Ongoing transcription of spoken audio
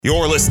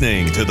You're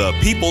listening to the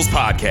People's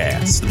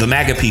Podcast. The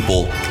MAGA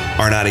people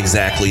are not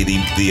exactly the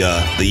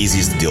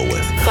easiest to deal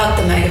with. Fuck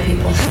the MAGA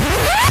people.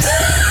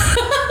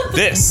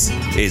 This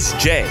is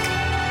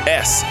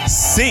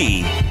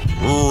JSC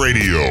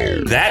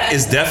Radio. That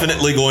is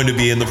definitely going to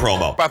be in the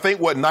promo. I think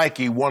what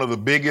Nike, one of the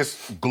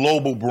biggest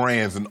global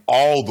brands in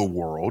all the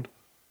world,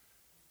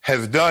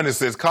 has done is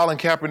says, Colin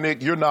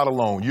Kaepernick, you're not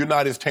alone. You're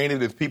not as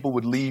tainted as people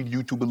would lead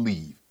you to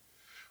believe.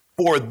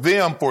 For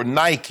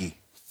Nike,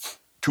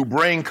 to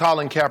bring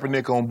Colin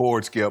Kaepernick on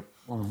board, Skip,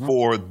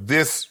 for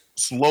this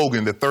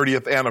slogan, the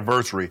 30th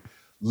anniversary,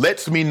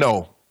 lets me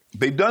know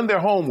they've done their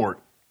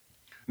homework.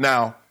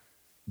 Now,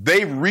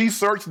 they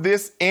researched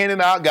this in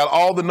and out, got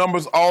all the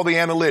numbers, all the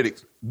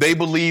analytics. They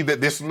believe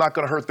that this is not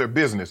going to hurt their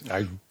business.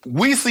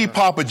 We see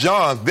Papa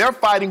John's. They're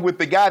fighting with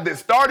the guy that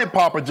started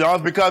Papa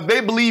John's because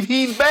they believe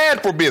he's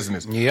bad for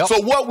business. Yep.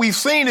 So what we've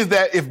seen is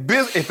that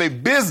if a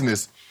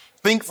business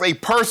thinks a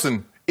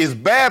person is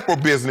bad for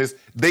business,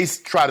 they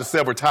try to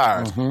sever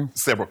ties.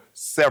 Sever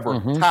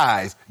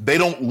ties. They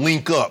don't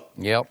link up.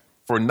 Yep.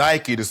 For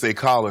Nike to say,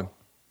 Colin,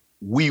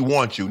 we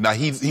want you. Now,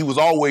 he was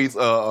always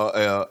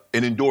an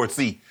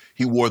endorsee.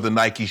 He wore the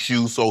Nike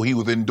shoes, so he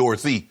was an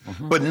endorsee.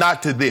 But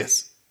not to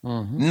this.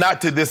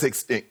 Not to this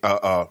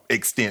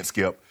extent,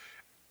 Skip.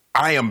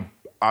 I'm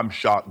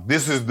shocked.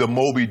 This is the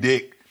Moby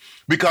Dick.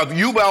 Because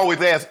you've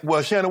always asked,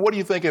 well, Shannon, what do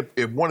you think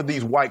if one of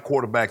these white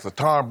quarterbacks, a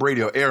Tom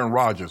Brady or Aaron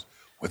Rodgers,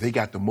 well, they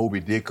got the Moby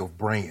Dick of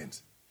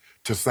brands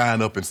to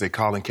sign up and say,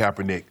 Colin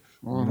Kaepernick,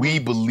 we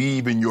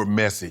believe in your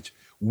message.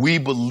 We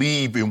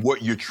believe in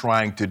what you're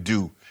trying to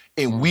do.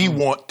 And we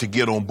want to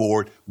get on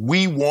board.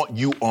 We want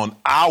you on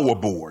our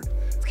board.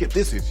 Skip,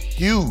 this is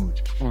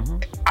huge.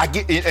 I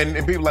get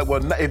and people are like,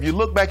 well, if you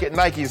look back at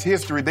Nike's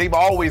history, they've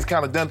always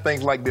kind of done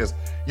things like this.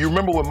 You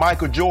remember when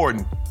Michael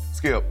Jordan,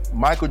 Skip,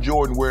 Michael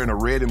Jordan wearing a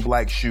red and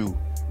black shoe,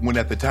 when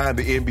at the time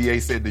the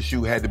NBA said the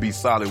shoe had to be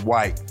solid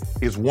white,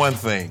 is one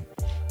thing.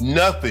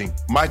 Nothing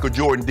Michael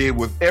Jordan did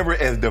was ever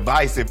as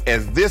divisive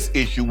as this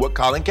issue, what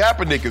Colin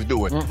Kaepernick is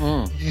doing.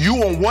 You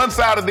on one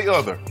side or the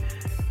other.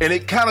 And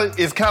it's kind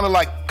of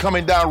like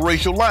coming down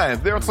racial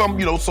lines. There are some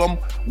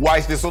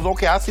whites that says,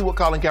 okay, I see what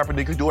Colin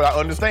Kaepernick is doing, I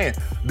understand.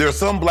 There's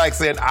some blacks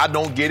saying, I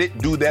don't get it,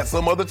 do that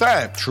some other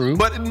time. True.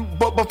 But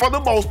for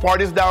the most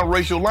part, it's down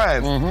racial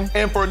lines.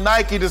 And for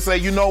Nike to say,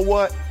 you know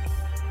what?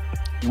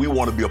 We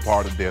want to be a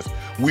part of this.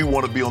 We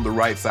want to be on the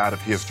right side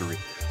of history.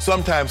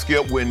 Sometimes,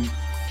 Skip, when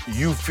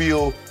you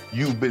feel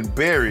you've been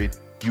buried,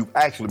 you've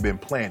actually been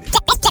planted.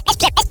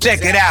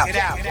 Check it out.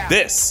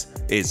 This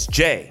is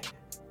JSC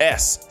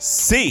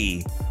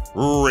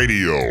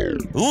Radio.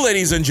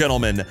 Ladies and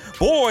gentlemen,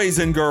 boys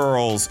and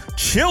girls,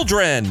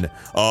 children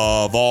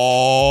of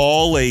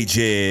all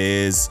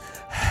ages.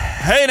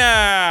 Hey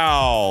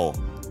now!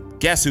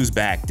 Guess who's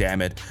back,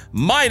 damn it?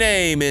 My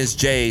name is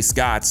J.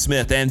 Scott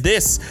Smith, and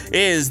this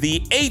is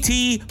the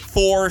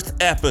 84th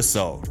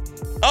episode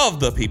of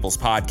the People's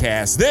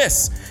Podcast.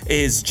 This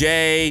is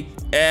JSC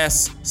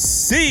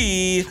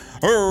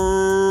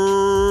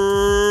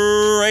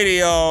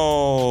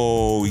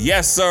Radio.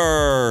 Yes,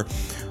 sir.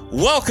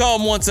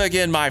 Welcome once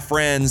again, my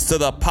friends, to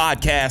the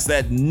podcast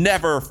that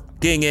never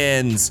f***ing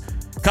ends.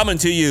 Coming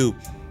to you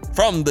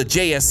from the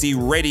JSC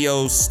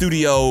Radio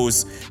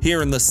studios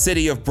here in the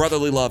city of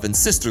brotherly love and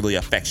sisterly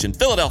affection,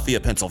 Philadelphia,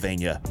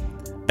 Pennsylvania.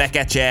 Back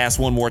at your ass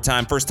one more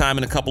time, first time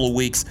in a couple of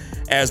weeks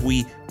as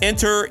we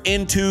enter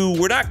into,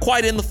 we're not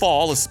quite in the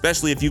fall,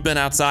 especially if you've been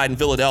outside in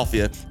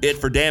Philadelphia. It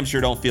for damn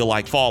sure don't feel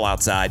like fall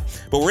outside,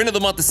 but we're into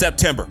the month of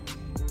September.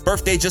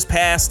 Birthday just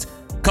passed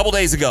a couple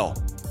days ago.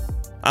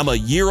 I'm a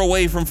year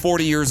away from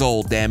 40 years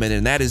old, damn it,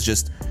 and that is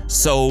just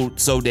so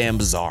damn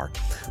bizarre.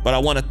 But I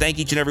want to thank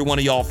each and every one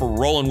of y'all for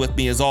rolling with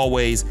me as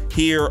always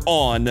here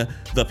on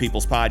the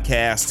People's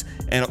Podcast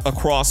and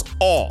across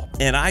all,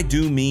 and I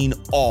do mean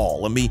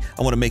all. I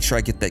want to make sure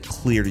I get that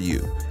clear to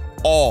you.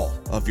 All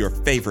of your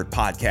favorite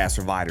podcast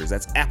providers.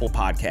 That's Apple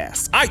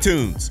Podcasts,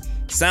 iTunes,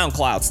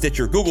 SoundCloud,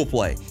 Stitcher, Google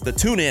Play, the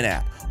TuneIn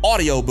app,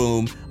 Audio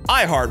Boom,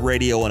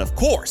 iHeartRadio, and of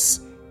course,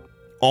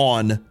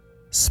 on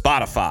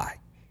Spotify.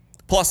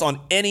 Plus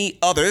on any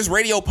other, there's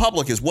Radio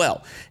Public as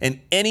well, and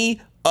any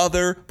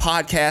other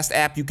podcast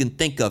app you can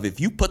think of.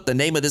 If you put the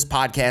name of this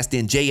podcast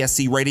in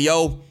JSC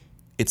Radio,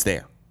 it's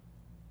there.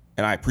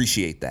 And I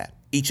appreciate that.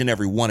 Each and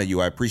every one of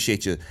you, I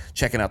appreciate you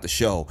checking out the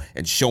show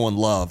and showing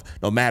love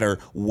no matter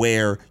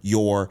where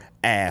your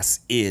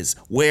ass is.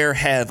 Where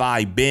have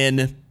I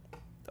been?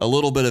 A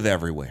little bit of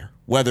everywhere.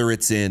 Whether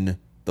it's in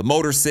the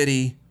Motor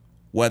City,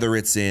 whether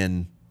it's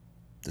in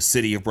the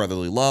city of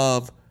brotherly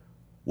love,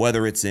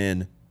 whether it's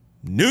in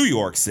New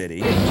York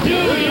City.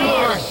 New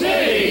York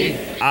City!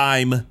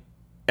 I'm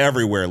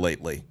everywhere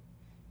lately.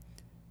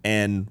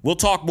 And we'll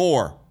talk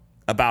more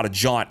about a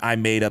jaunt I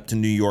made up to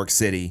New York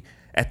City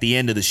at the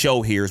end of the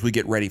show here as we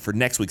get ready for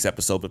next week's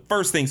episode. But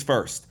first things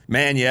first,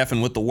 man, you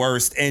effing with the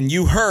worst. And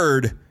you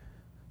heard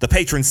the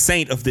patron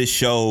saint of this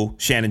show,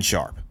 Shannon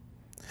Sharpe.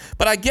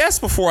 But I guess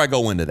before I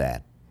go into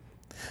that,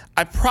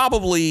 I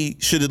probably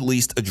should at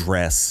least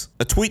address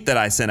a tweet that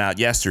I sent out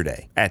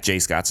yesterday at J.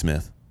 Scott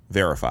Smith,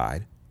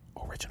 verified,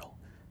 original,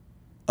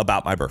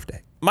 about my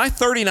birthday. My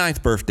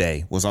 39th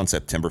birthday was on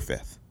September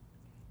 5th.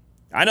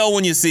 I know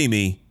when you see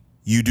me,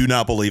 you do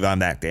not believe I'm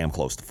that damn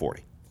close to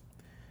 40.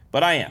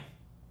 But I am.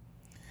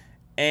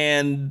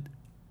 And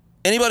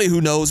anybody who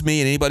knows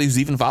me and anybody who's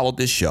even followed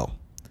this show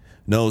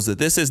knows that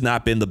this has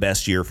not been the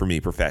best year for me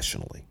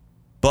professionally.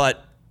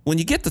 But when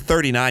you get to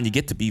 39, you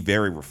get to be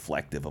very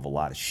reflective of a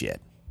lot of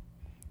shit.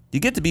 You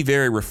get to be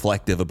very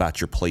reflective about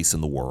your place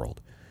in the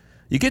world.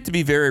 You get to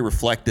be very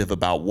reflective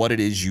about what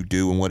it is you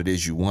do and what it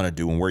is you want to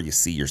do and where you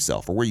see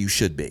yourself or where you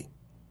should be.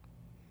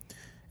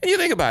 And you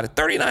think about it,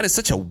 39 is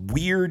such a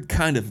weird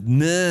kind of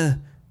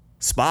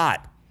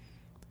spot.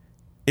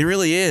 It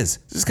really is.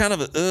 It's just kind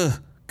of a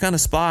kind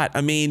of spot.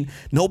 I mean,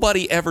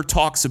 nobody ever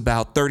talks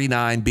about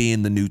 39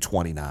 being the new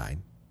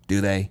 29, do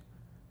they?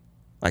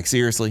 Like,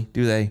 seriously,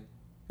 do they?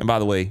 And by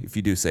the way, if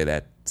you do say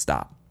that,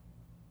 stop.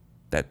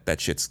 That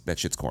shit's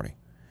corny.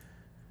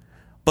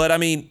 But I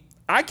mean,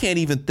 I can't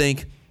even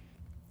think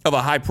of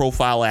a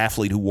high-profile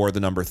athlete who wore the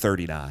number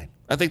 39.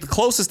 I think the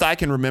closest I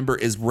can remember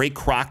is Ray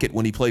Crockett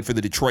when he played for the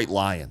Detroit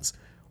Lions,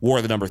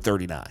 wore the number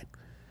 39.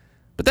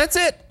 But that's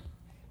it.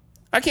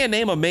 I can't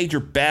name a major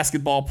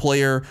basketball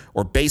player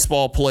or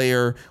baseball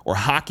player or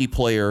hockey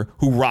player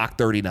who rocked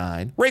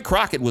 39. Ray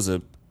Crockett was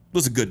a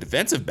good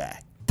defensive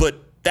back,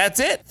 but that's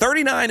it.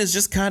 39 is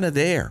just kind of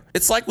there.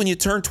 It's like when you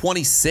turn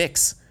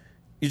 26,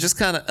 you're just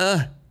kind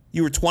of,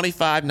 you were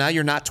 25, now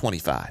you're not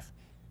 25.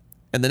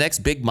 And the next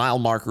big mile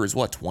marker is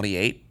what,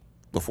 28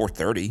 before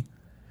 30? And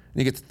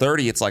you get to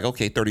 30, it's like,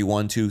 okay,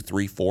 31, 2,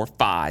 3, 4,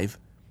 5.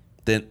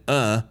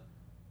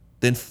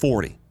 Then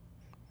 40.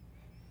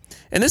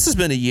 And this has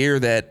been a year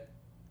that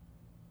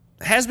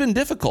has been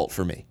difficult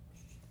for me.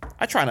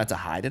 I try not to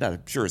hide it.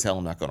 I'm sure as hell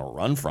I'm not going to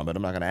run from it.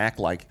 I'm not going to act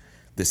like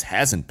this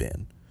hasn't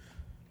been.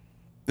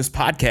 This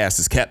podcast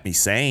has kept me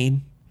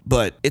sane,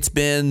 but it's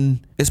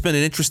been an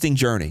interesting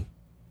journey.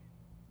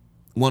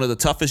 One of the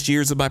toughest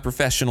years of my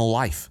professional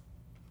life.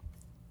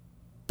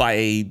 By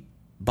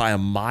a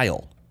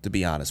mile, to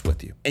be honest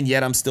with you. And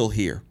yet I'm still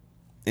here.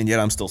 And yet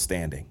I'm still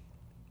standing.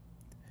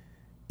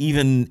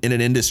 Even in an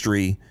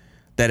industry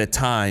that at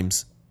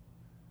times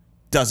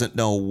doesn't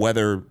know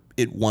whether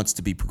it wants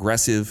to be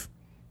progressive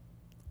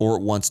or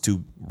it wants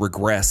to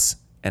regress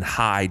and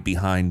hide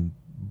behind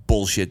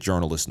bullshit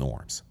journalist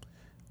norms.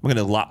 I'm going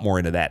to a lot more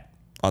into that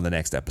on the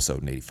next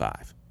episode in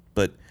 85.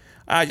 But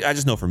I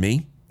just know for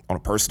me, on a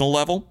personal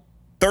level,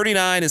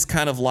 39 is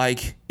kind of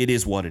like it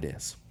is what it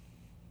is.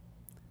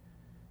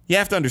 You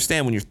have to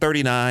understand when you're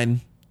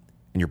 39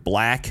 and you're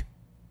black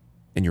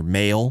and you're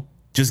male,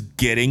 just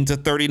getting to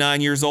 39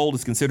 years old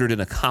is considered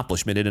an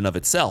accomplishment in and of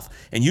itself.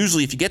 And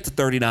usually if you get to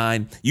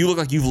 39, you look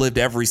like you've lived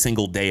every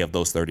single day of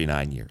those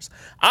 39 years.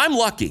 I'm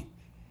lucky,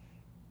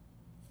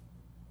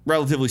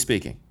 relatively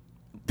speaking.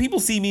 People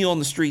see me on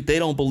the street, they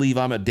don't believe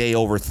I'm a day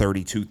over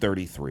 32,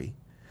 33.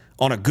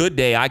 On a good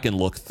day, I can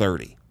look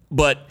 30.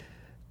 But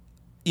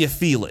you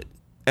feel it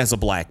as a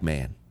black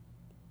man.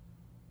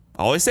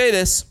 I always say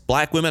this,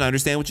 black women, I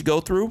understand what you go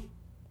through,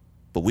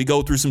 but we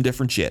go through some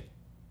different shit.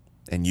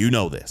 And you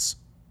know this.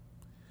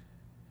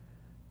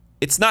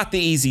 It's not the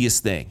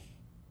easiest thing,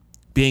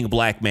 being a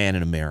black man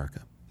in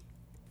America.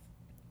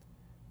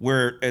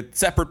 Where at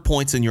separate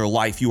points in your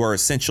life, you are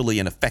essentially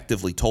and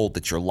effectively told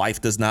that your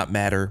life does not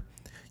matter.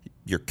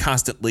 You're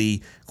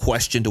constantly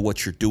questioned to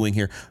what you're doing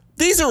here.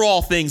 These are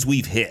all things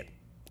we've hit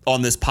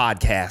on this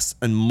podcast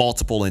in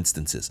multiple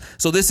instances.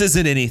 So this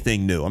isn't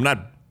anything new. I'm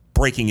not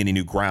breaking any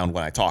new ground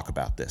when I talk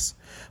about this.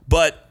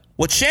 But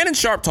what Shannon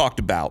Sharpe talked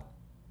about,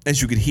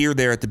 as you could hear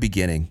there at the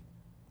beginning,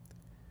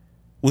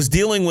 was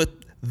dealing with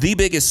the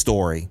biggest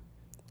story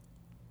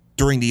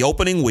during the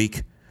opening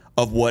week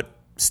of what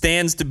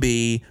stands to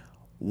be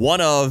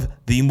one of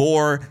the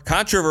more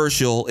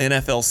controversial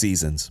NFL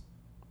seasons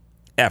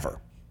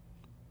ever.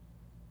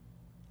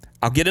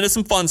 I'll get into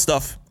some fun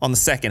stuff on the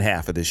second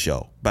half of this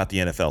show about the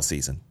NFL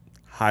season.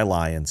 Hi,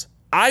 Lions.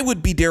 I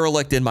would be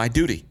derelict in my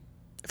duty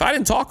if I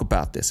didn't talk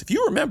about this. If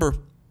you remember,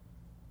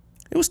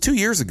 it was 2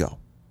 years ago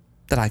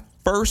that I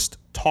first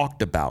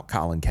talked about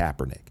Colin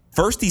Kaepernick.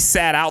 First, he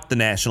sat out the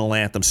national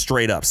anthem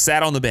straight up,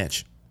 sat on the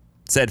bench,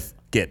 sat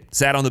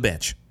on the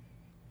bench.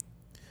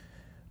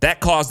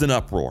 That caused an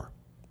uproar.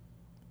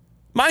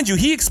 Mind you,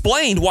 he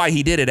explained why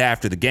he did it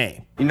after the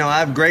game. You know, I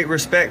have great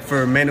respect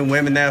for men and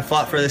women that have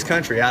fought for this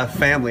country. I have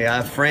family, I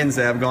have friends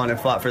that have gone and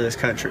fought for this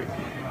country.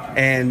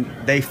 And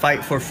they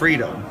fight for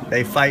freedom.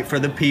 They fight for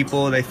the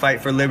people. They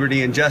fight for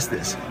liberty and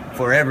justice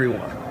for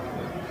everyone.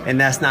 And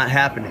that's not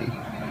happening.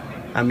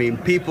 I mean,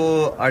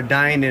 people are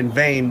dying in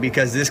vain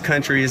because this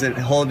country isn't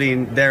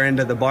holding their end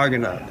of the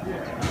bargain up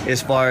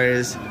as far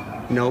as,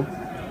 you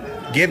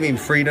know, giving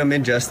freedom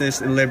and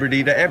justice and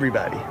liberty to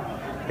everybody.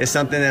 It's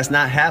something that's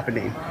not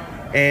happening.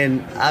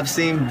 And I've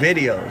seen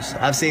videos,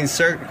 I've seen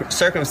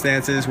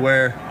circumstances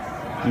where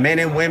men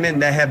and women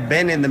that have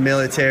been in the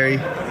military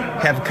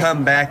have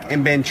come back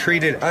and been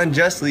treated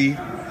unjustly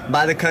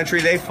by the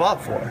country they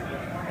fought for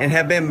and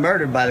have been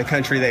murdered by the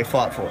country they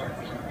fought for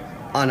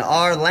on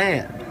our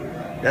land.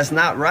 That's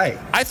not right.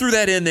 I threw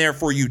that in there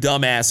for you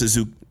dumbasses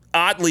who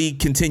oddly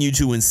continue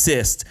to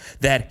insist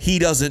that he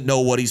doesn't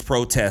know what he's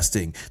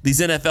protesting. These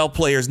NFL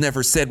players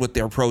never said what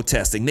they're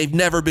protesting. They've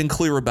never been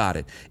clear about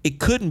it. It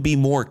couldn't be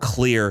more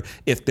clear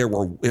if there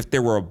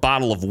were a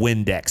bottle of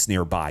Windex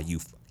nearby, you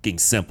fucking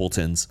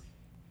simpletons.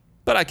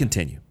 But I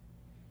continue.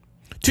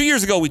 2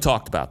 years ago, we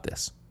talked about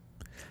this.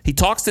 He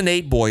talks to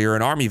Nate Boyer,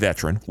 an Army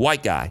veteran,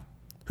 white guy,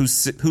 who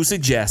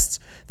suggests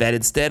that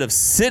instead of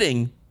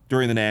sitting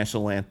during the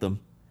national anthem,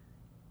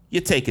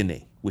 you take a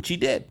knee, which he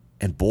did.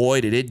 And boy,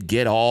 did it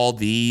get all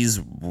these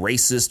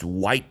racist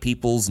white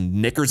people's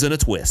knickers in a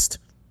twist.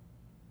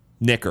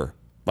 Knicker,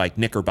 like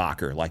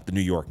Knickerbocker, like the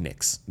New York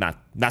Knicks. Not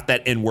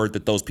that N-word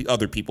that those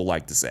other people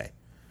like to say.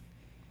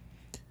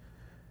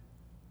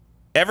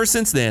 Ever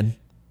since then,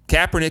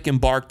 Kaepernick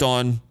embarked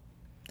on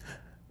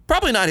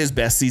probably not his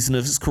best season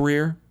of his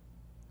career,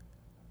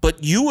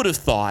 but you would have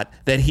thought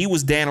that he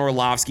was Dan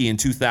Orlovsky in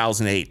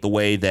 2008, the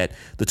way that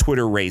the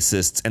Twitter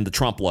racists and the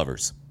Trump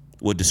lovers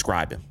would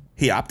describe him.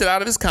 He opted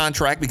out of his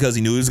contract because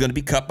he knew he was going to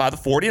be cut by the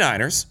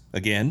 49ers.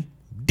 Again,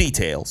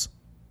 details.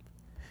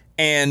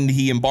 And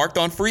he embarked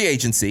on free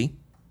agency,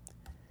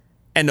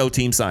 and no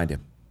team signed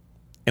him.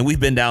 And we've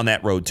been down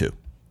that road too.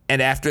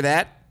 And after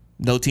that,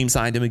 no team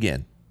signed him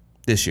again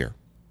this year.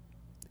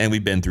 And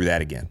we've been through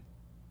that again.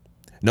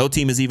 No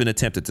team has even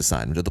attempted to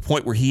sign him, to the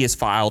point where he has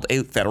filed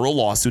a federal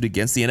lawsuit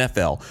against the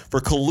NFL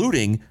for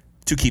colluding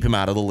to keep him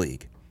out of the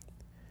league.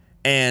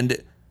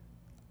 And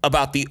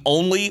about the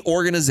only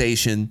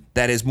organization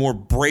that has more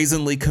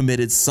brazenly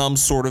committed some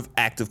sort of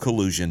act of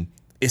collusion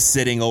is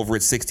sitting over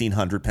at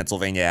 1600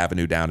 Pennsylvania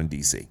Avenue down in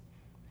D.C.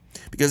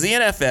 Because the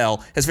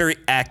NFL has very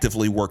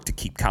actively worked to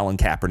keep Colin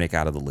Kaepernick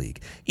out of the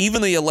league.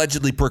 Even the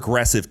allegedly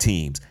progressive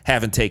teams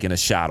haven't taken a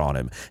shot on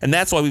him. And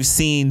that's why we've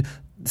seen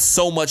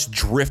so much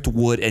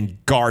driftwood and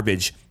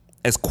garbage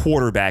as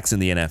quarterbacks in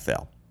the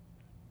NFL.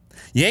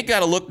 You ain't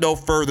got to look no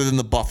further than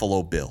the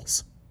Buffalo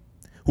Bills,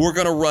 who are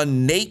going to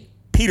run Nate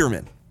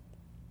Peterman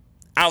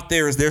out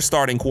there as their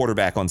starting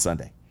quarterback on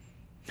Sunday.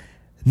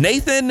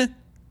 Nathan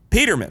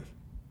Peterman,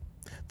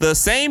 the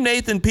same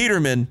Nathan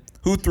Peterman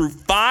who threw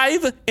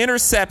 5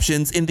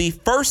 interceptions in the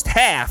first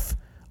half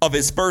of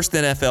his first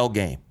NFL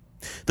game.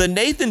 The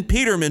Nathan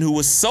Peterman who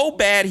was so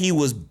bad he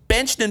was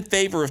benched in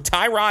favor of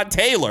Tyrod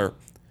Taylor,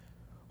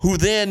 who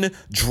then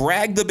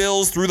dragged the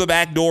Bills through the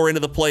back door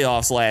into the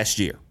playoffs last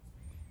year.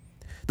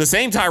 The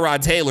same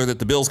Tyrod Taylor that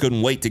the Bills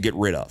couldn't wait to get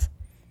rid of.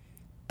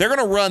 They're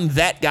going to run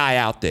that guy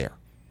out there.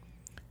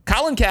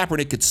 Colin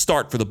Kaepernick could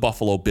start for the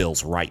Buffalo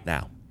Bills right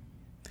now.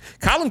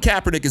 Colin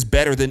Kaepernick is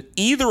better than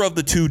either of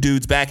the two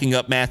dudes backing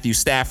up Matthew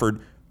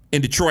Stafford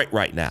in Detroit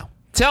right now.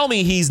 Tell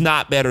me he's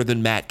not better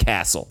than Matt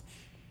Castle.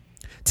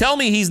 Tell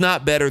me he's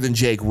not better than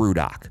Jake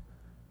Rudock.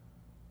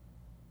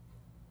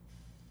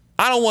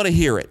 I don't want to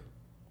hear it.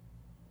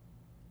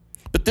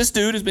 But this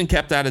dude has been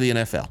kept out of the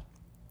NFL.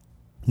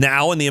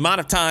 Now, in the amount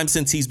of time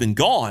since he's been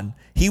gone,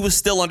 he was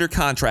still under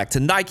contract to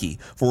Nike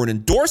for an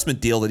endorsement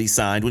deal that he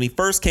signed when he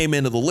first came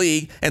into the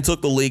league and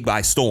took the league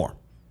by storm.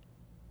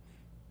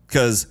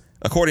 Because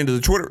according to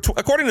the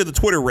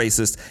Twitter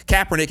racist,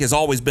 Kaepernick has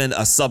always been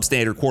a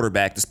substandard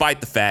quarterback,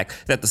 despite the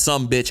fact that the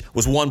sumbitch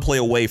was one play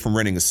away from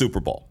winning a Super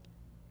Bowl,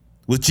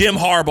 with Jim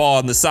Harbaugh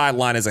on the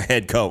sideline as a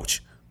head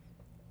coach.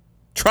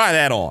 Try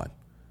that on.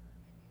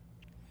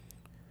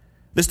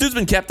 This dude's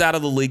been kept out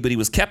of the league, but he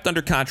was kept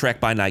under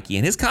contract by Nike,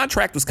 and his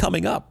contract was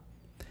coming up.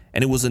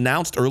 And it was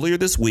announced earlier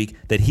this week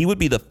that he would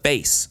be the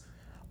face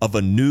of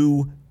a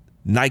new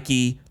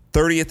Nike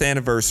 30th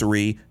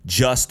anniversary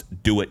Just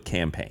Do It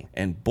campaign.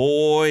 And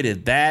boy,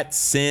 did that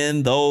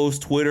send those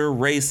Twitter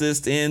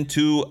racists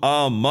into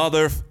a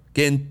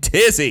motherfucking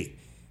tizzy.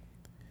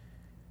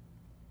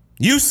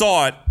 You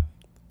saw it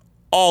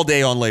all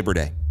day on Labor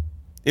Day.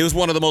 It was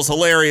one of the most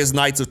hilarious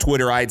nights of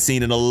Twitter I'd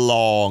seen in a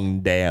long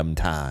damn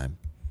time.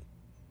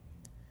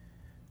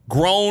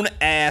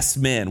 Grown-ass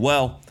men,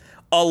 well,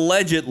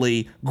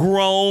 allegedly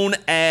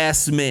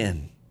grown-ass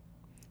men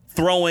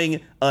throwing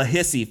a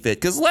hissy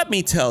fit. Because let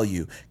me tell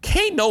you,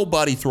 can't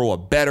nobody throw a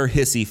better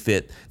hissy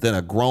fit than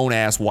a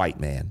grown-ass white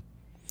man.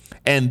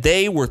 And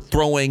they were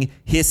throwing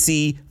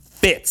hissy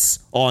fits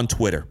on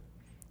Twitter.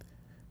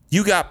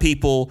 You got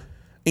people,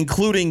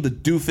 including the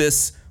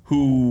doofus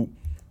who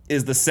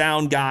is the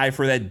sound guy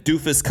for that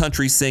doofus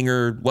country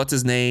singer, what's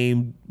his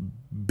name?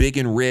 Big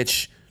and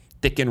Rich,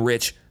 Thick and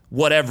Rich,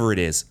 whatever it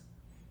is.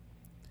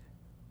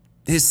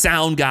 His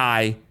sound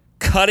guy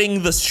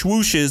cutting the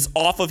swooshes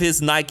off of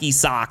his Nike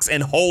socks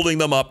and holding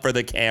them up for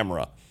the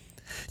camera.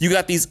 You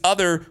got these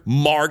other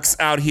marks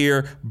out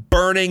here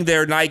burning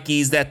their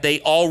Nikes that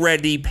they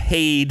already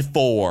paid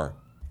for.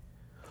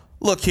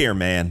 Look here,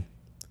 man.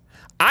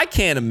 I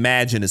can't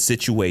imagine a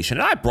situation,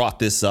 and I brought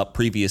this up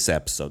previous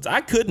episodes.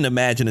 I couldn't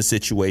imagine a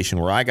situation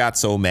where I got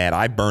so mad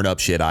I burn up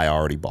shit I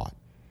already bought.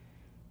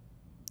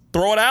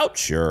 Throw it out?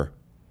 Sure.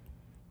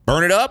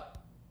 Burn it up?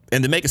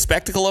 And to make a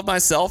spectacle of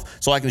myself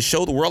so I can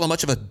show the world how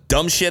much of a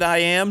dumb shit I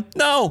am?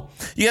 No.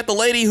 You got the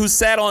lady who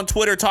sat on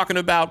Twitter talking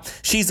about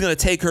she's going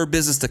to take her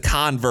business to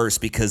Converse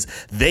because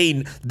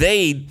they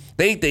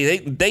think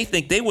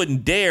they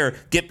wouldn't dare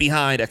get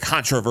behind a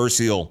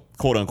controversial,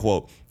 quote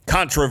unquote,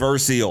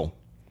 controversial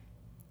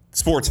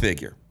sports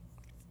figure,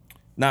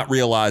 not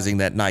realizing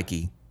that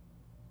Nike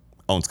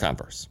owns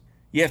Converse.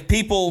 You have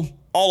people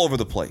all over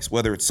the place,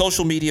 whether it's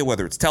social media,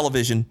 whether it's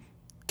television,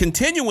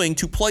 continuing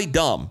to play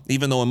dumb,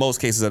 even though in most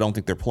cases I don't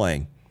think they're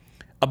playing,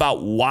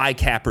 about why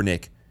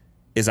Kaepernick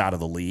is out of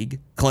the league,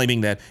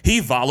 claiming that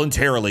he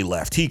voluntarily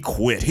left. He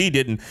quit. He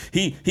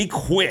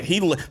quit.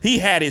 He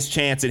had his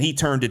chance and he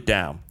turned it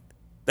down.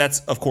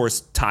 That's, of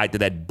course, tied to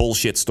that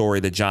bullshit story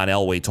that John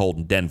Elway told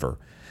in Denver,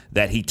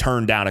 that he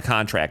turned down a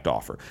contract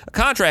offer. A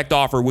contract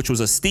offer which was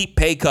a steep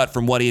pay cut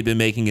from what he had been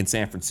making in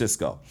San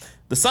Francisco.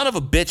 The son of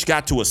a bitch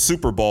got to a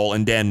Super Bowl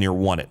and damn near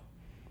won it,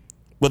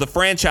 with a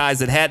franchise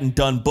that hadn't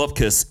done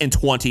bupkis in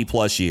 20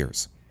 plus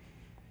years.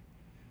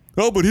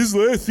 Oh, but his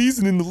last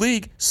season in the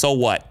league. So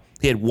what?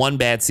 He had one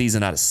bad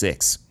season out of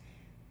 6.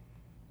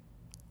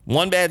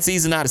 One bad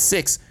season out of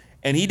 6.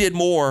 And he did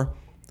more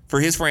for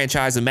his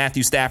franchise than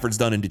Matthew Stafford's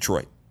done in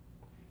Detroit.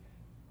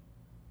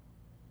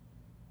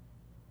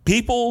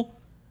 People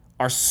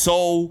are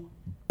so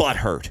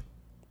butthurt.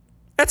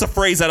 That's a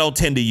phrase I don't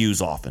tend to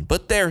use often,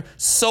 but they're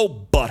so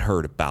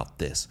butthurt about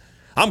this.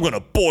 I'm going to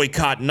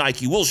boycott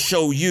Nike. We'll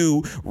show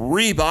you.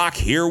 Reebok,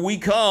 here we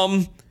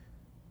come.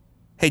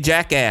 Hey,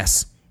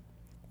 jackass.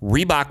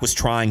 Reebok was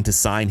trying to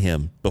sign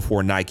him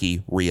before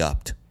Nike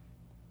re-upped.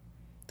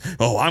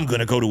 Oh, I'm going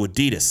to go to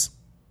Adidas.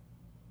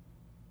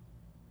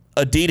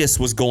 Adidas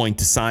was going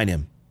to sign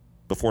him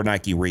before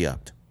Nike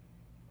re-upped.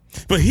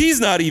 But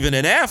he's not even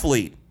an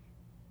athlete.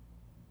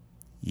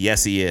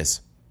 Yes, he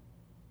is.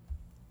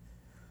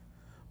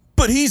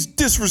 But he's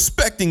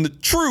disrespecting the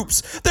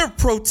troops. They're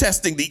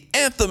protesting the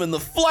anthem and the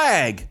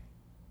flag.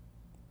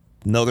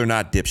 No, they're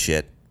not,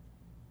 dipshit.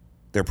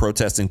 They're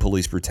protesting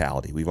police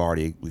brutality. We've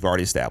already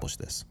established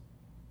this.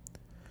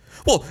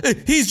 Well,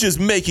 he's just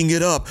making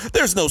it up.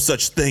 There's no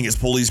such thing as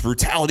police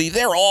brutality.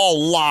 They're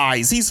all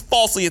lies. He's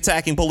falsely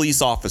attacking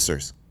police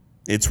officers.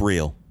 It's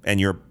real. And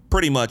you're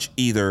pretty much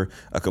either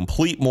a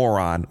complete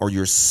moron or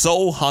you're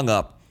so hung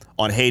up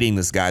on hating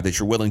this guy that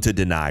you're willing to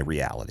deny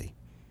reality.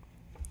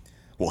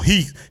 Well,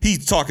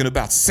 he's talking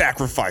about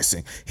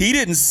sacrificing. He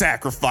didn't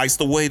sacrifice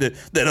the way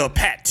that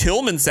Pat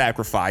Tillman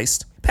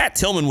sacrificed. Pat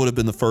Tillman would have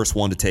been the first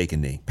one to take a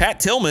knee. Pat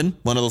Tillman,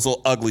 one of those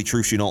little ugly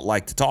truths you don't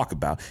like to talk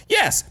about.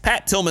 Yes,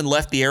 Pat Tillman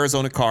left the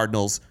Arizona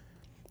Cardinals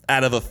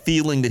out of a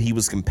feeling that he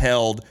was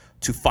compelled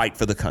to fight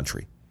for the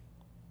country.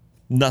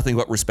 Nothing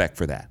but respect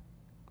for that.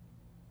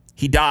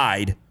 He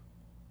died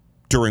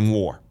during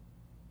war,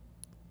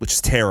 which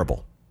is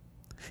terrible.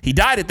 He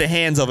died at the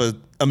hands of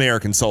an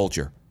American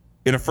soldier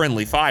in a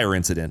friendly fire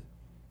incident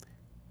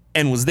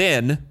and was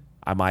then,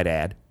 I might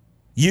add,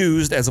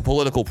 used as a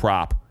political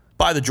prop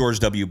by the George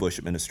W. Bush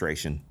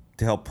administration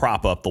to help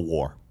prop up the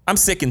war. I'm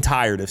sick and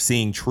tired of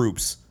seeing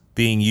troops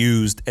being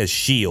used as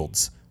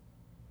shields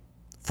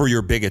for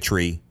your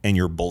bigotry and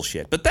your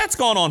bullshit. But that's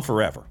gone on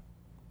forever.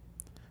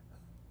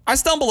 I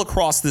stumble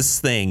across this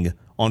thing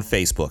on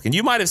Facebook, and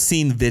you might have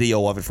seen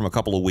video of it from a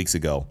couple of weeks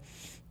ago,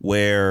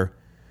 where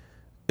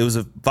it was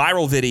a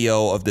viral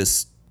video of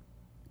this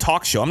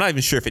talk show. I'm not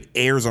even sure if it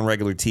airs on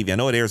regular TV. I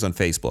know it airs on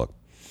Facebook,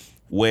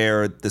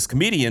 where this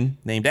comedian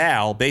named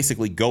Al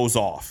basically goes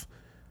off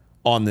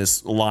on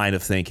this line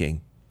of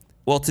thinking.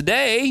 Well,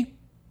 today,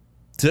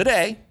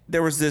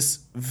 there was this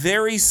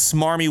very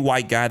smarmy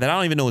white guy that I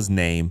don't even know his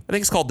name. I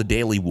think it's called The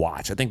Daily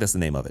Watch. I think that's the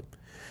name of it.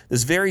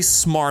 This very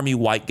smarmy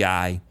white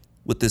guy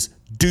with this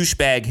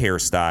douchebag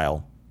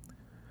hairstyle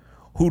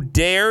who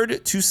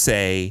dared to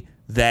say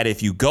that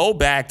if you go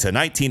back to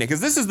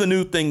because this is the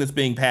new thing that's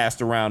being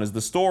passed around, is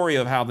the story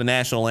of how the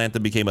national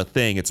anthem became a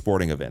thing at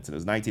sporting events. It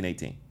was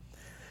 1918.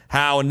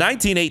 How in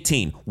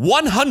 1918,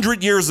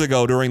 100 years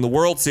ago during the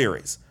World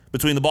Series,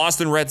 between the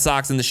Boston Red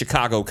Sox and the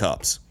Chicago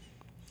Cubs,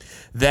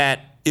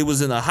 that it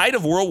was in the height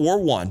of World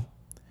War I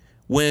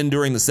when,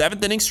 during the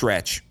 7th inning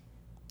stretch,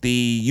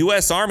 the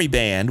U.S. Army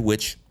Band,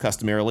 which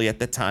customarily at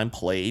that time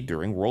played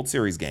during World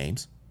Series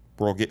games —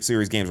 World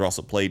Series games were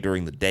also played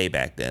during the day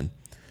back then,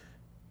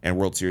 and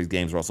World Series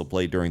games were also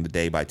played during the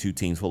day by two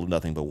teams full of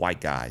nothing but white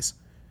guys,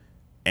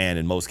 and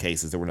in most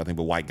cases there were nothing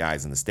but white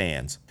guys in the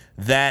stands —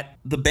 that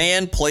the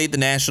band played the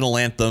national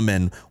anthem,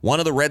 and one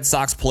of the Red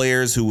Sox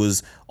players who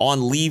was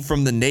on leave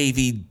from the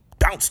Navy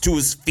bounced to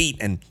his feet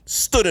and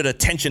stood at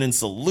attention and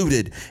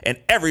saluted, and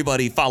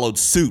everybody followed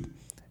suit.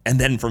 And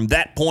then from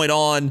that point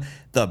on,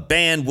 the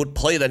band would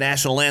play the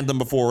national anthem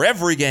before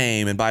every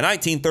game, and by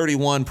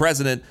 1931,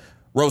 President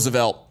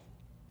Roosevelt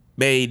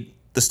made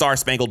the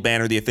Star-Spangled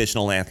Banner the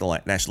official national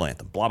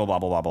anthem. Blah, blah, blah,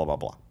 blah, blah, blah, blah,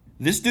 blah.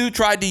 This dude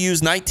tried to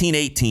use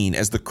 1918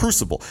 as the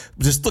crucible.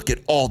 Just look at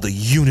all the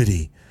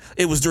unity.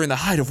 It was during the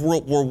height of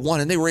World War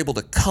I, and they were able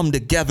to come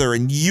together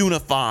and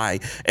unify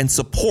and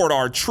support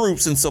our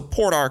troops and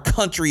support our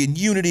country in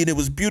unity, and it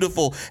was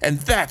beautiful. And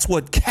that's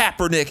what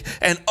Kaepernick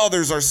and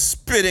others are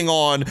spitting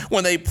on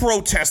when they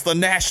protest the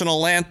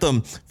national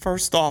anthem.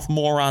 First off,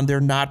 moron,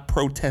 they're not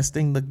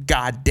protesting the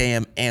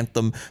goddamn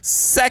anthem.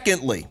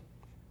 Secondly,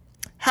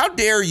 how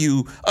dare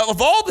you,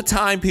 of all the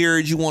time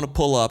periods you want to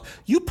pull up,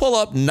 you pull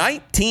up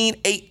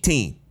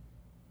 1918.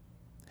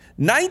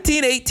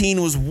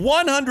 1918 was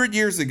 100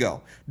 years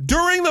ago,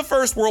 during the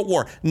First World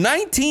War.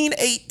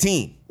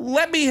 1918.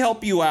 Let me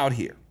help you out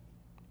here.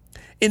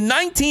 In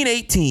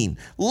 1918,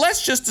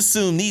 let's just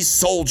assume these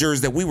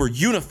soldiers that we were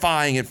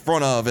unifying in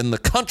front of and the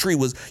country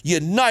was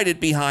united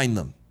behind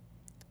them.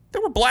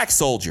 There were black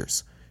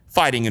soldiers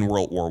fighting in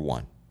World War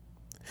I.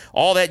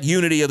 All that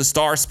unity of the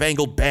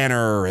Star-Spangled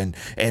Banner and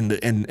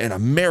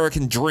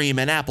American Dream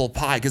and apple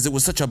pie, because it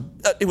was such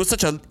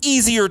an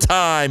easier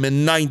time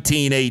in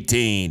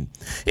 1918.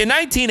 In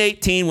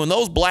 1918, when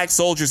those black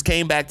soldiers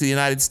came back to the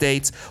United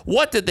States,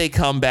 what did they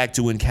come back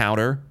to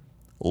encounter?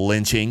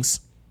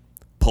 Lynchings,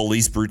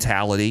 police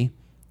brutality,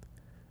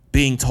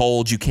 being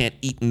told you can't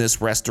eat in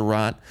this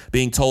restaurant,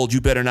 being told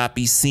you better not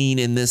be seen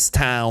in this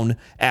town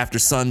after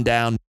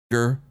sundown,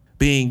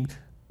 being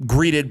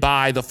greeted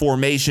by the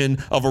formation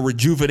of a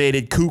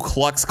rejuvenated Ku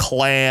Klux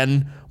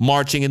Klan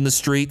marching in the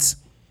streets,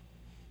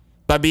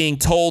 by being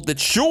told that,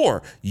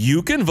 sure,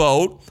 you can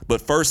vote, but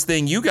first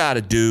thing you got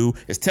to do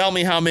is tell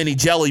me how many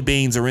jelly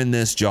beans are in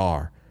this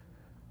jar,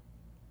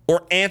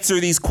 or answer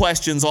these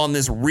questions on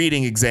this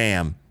reading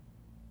exam,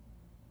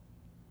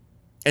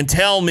 and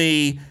tell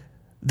me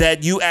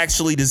that you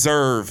actually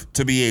deserve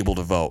to be able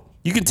to vote.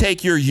 You can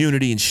take your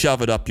unity and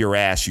shove it up your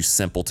ass, you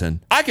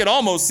simpleton. I could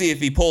almost see if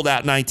he pulled out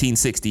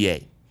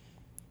 1968.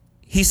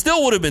 He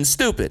still would have been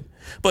stupid.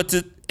 But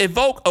to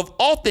evoke, of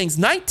all things,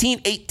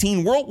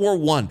 1918, World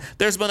War I,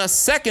 there's been a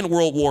second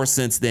World War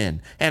since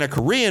then, and a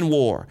Korean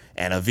War,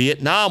 and a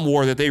Vietnam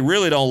War that they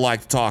really don't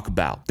like to talk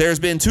about. There's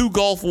been 2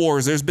 Gulf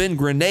Wars, there's been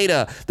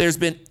Grenada, there's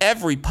been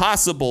every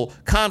possible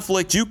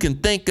conflict you can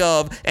think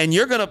of, and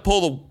you're going to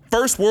pull the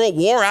First World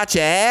War out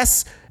your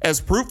ass as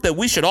proof that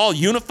we should all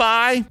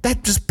unify?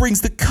 That just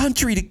brings the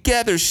country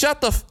together. Shut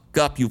the f***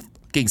 up, you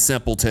fucking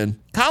simpleton.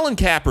 Colin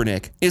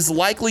Kaepernick is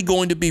likely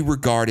going to be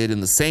regarded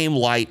in the same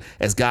light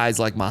as guys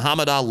like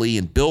Muhammad Ali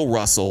and Bill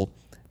Russell,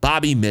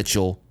 Bobby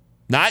Mitchell.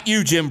 Not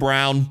you, Jim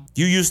Brown.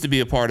 You used to be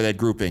a part of that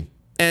grouping.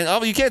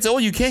 And you can't say,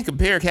 you can't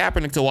compare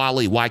Kaepernick to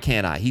Ali. Why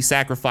can't I? He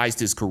sacrificed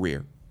his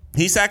career.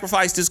 He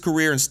sacrificed his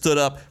career and stood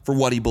up for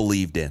what he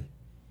believed in.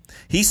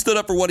 He stood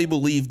up for what he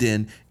believed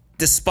in,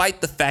 despite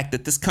the fact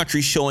that this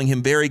country's showing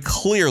him very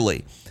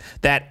clearly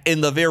that,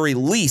 in the very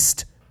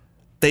least,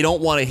 they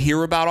don't want to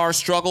hear about our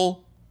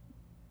struggle,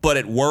 but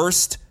at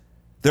worst,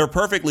 they're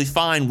perfectly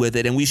fine with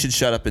it, and we should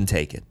shut up and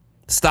take it.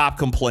 Stop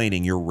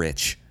complaining, you're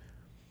rich.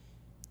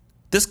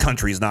 This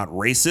country's not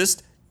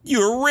racist,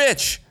 you're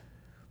rich.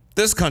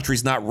 This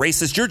country's not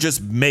racist, you're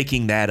just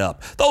making that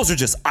up. Those are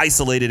just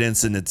isolated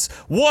incidents.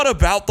 What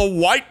about the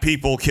white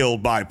people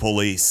killed by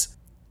police?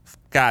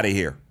 Fuck out of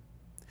here.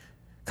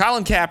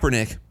 Colin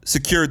Kaepernick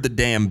secured the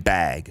damn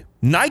bag.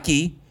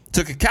 Nike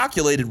took a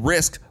calculated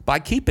risk by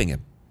keeping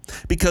him,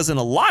 because in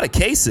a lot of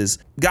cases,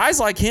 guys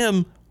like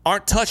him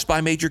aren't touched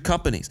by major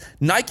companies.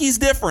 Nike's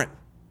different.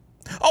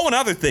 Oh,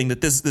 another thing that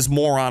this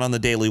moron on the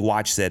Daily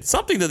Watch said,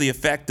 something to the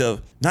effect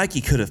of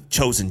Nike could have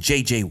chosen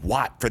J.J.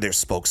 Watt for their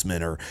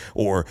spokesman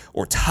or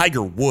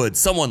Tiger Woods,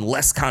 someone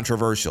less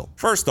controversial.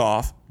 First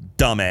off,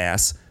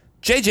 dumbass,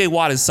 J.J.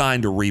 Watt is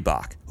signed to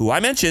Reebok, who I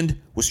mentioned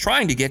was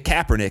trying to get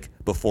Kaepernick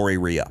before he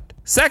re-upped.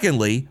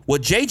 Secondly,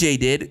 what J.J.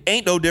 did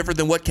ain't no different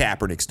than what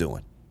Kaepernick's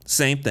doing.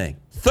 Same thing.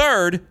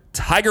 Third,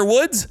 Tiger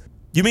Woods?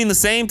 You mean the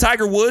same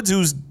Tiger Woods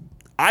who's,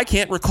 I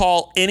can't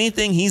recall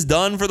anything he's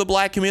done for the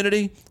black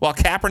community, while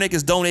Kaepernick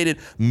has donated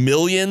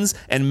millions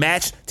and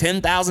matched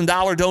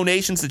 $10,000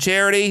 donations to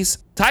charities?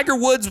 Tiger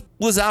Woods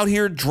was out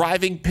here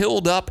driving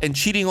pilled up and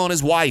cheating on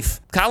his wife.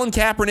 Colin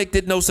Kaepernick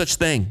did no such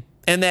thing.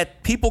 And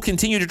that people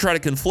continue to try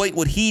to conflate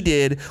what he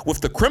did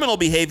with the criminal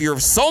behavior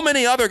of so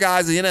many other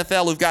guys in the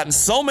NFL who've gotten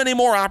so many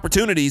more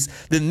opportunities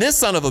than this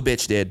son of a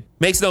bitch did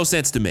makes no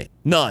sense to me.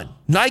 None.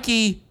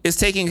 Nike is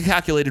taking a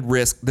calculated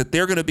risk that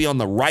they're going to be on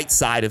the right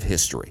side of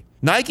history.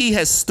 Nike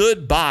has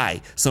stood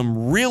by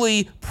some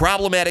really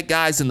problematic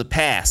guys in the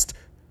past.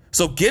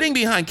 So getting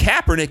behind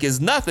Kaepernick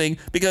is nothing,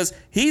 because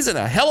he's in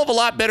a hell of a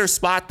lot better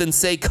spot than,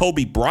 say,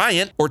 Kobe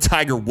Bryant or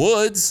Tiger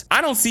Woods.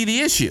 I don't see the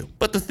issue.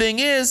 But the thing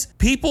is,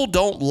 people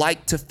don't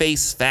like to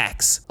face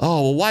facts.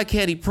 Oh, well, why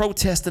can't he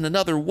protest in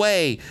another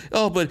way?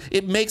 Oh, but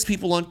it makes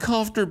people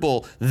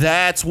uncomfortable.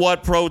 That's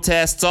what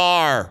protests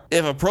are.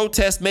 If a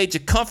protest made you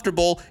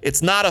comfortable,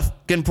 it's not a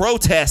fucking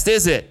protest,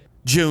 is it,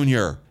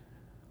 Junior?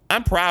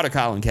 I'm proud of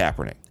Colin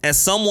Kaepernick. As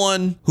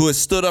someone who has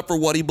stood up for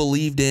what he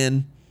believed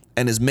in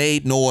and has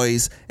made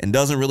noise and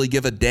doesn't really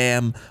give a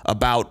damn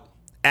about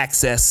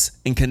access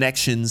and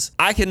connections,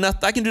 I can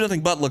do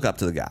nothing but look up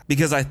to the guy,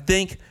 because I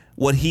think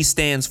what he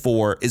stands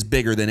for is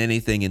bigger than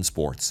anything in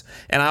sports.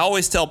 And I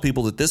always tell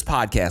people that this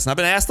podcast, and I've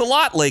been asked a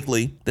lot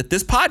lately, that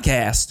this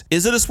podcast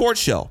isn't a sports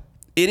show.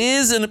 It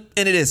is and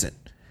it isn't.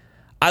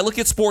 I look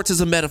at sports as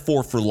a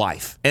metaphor for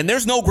life. And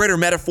there's no greater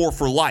metaphor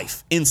for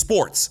life in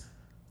sports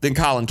than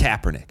Colin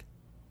Kaepernick.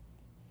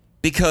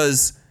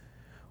 Because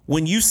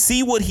when you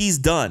see what he's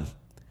done,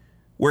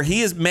 where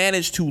he has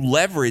managed to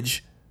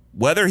leverage,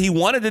 whether he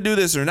wanted to do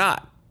this or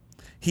not,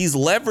 he's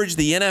leveraged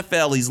the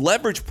NFL, he's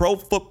leveraged pro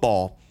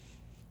football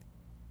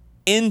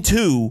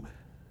into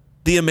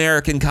the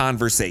American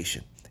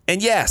conversation.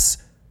 And yes,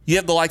 You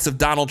have the likes of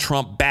Donald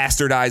Trump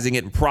bastardizing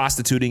it and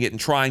prostituting it and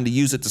trying to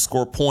use it to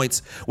score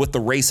points with the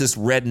racist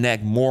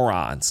redneck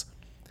morons.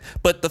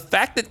 But the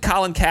fact that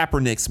Colin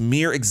Kaepernick's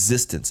mere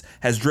existence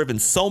has driven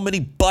so many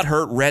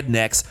butthurt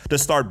rednecks to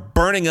start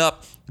burning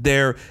up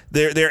their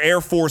Air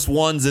Force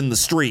Ones in the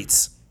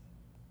streets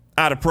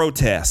out of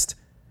protest,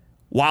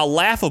 while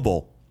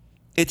laughable,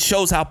 it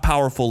shows how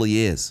powerful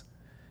he is.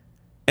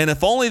 And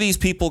if only these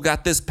people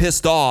got this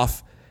pissed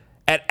off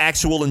at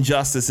actual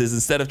injustices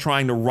instead of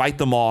trying to write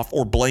them off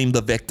or blame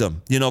the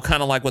victim,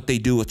 kind of like what they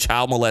do with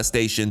child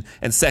molestation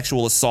and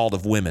sexual assault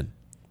of women.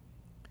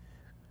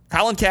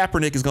 Colin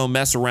Kaepernick is going to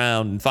mess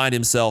around and find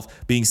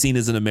himself being seen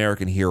as an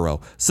American hero,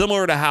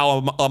 similar to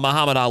how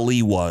Muhammad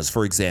Ali was,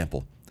 for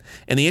example.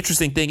 And the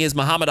interesting thing is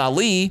Muhammad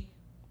Ali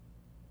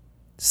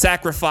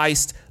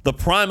sacrificed the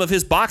prime of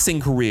his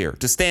boxing career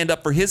to stand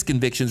up for his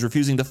convictions,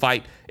 refusing to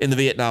fight in the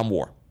Vietnam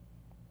War.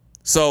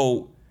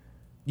 So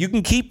you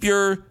can keep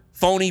your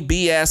phony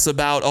BS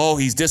about,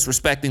 he's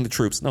disrespecting the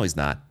troops. No, he's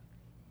not.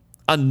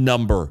 A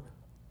number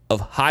of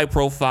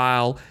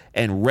high-profile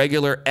and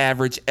regular,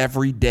 average,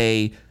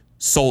 everyday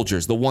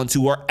soldiers, the ones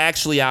who are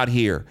actually out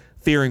here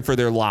fearing for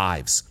their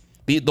lives,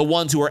 the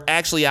ones who are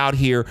actually out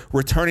here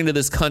returning to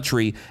this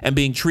country and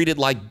being treated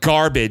like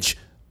garbage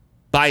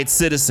by its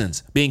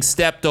citizens, being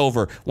stepped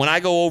over. When I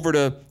go over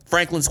to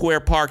Franklin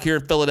Square Park here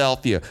in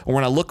Philadelphia, or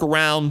when I look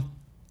around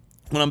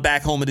when I'm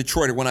back home in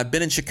Detroit, or when I've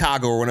been in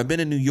Chicago, or when I've been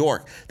in New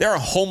York, there are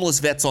homeless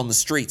vets on the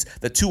streets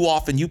that too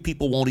often you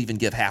people won't even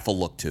give half a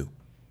look to.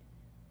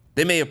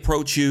 They may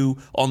approach you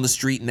on the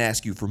street and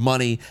ask you for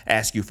money,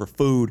 ask you for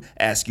food,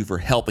 ask you for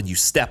help, and you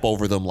step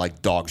over them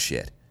like dog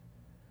shit.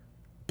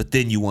 But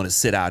then you want to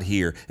sit out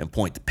here and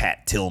point to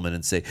Pat Tillman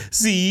and say,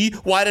 see,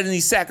 why didn't he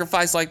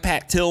sacrifice like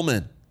Pat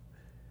Tillman?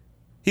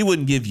 He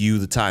wouldn't give you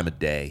the time of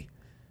day.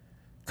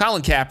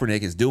 Colin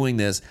Kaepernick is doing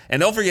this,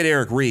 and don't forget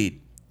Eric Reed.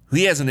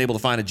 He hasn't been able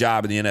to find a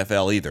job in the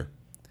NFL either.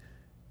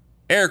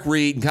 Eric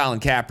Reed and Colin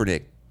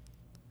Kaepernick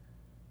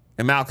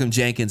and Malcolm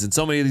Jenkins and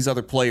so many of these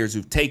other players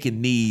who've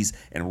taken knees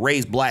and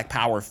raised black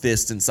power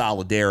fists in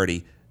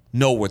solidarity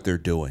know what they're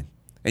doing.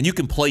 And you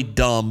can play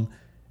dumb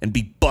and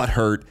be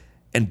butthurt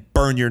and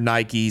burn your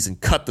Nikes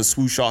and cut the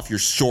swoosh off your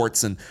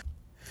shorts and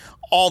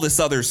all this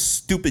other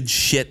stupid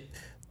shit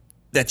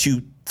that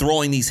you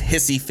throwing these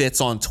hissy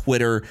fits on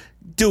Twitter.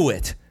 Do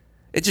it.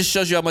 It just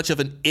shows you how much of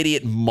an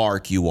idiot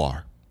mark you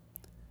are.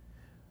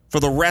 For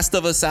the rest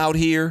of us out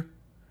here,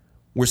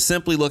 we're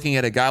simply looking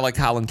at a guy like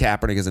Colin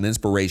Kaepernick as an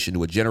inspiration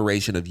to a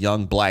generation of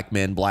young black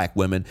men, black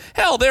women.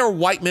 Hell, there are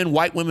white men,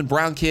 white women,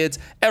 brown kids,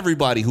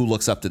 everybody who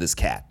looks up to this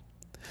cat.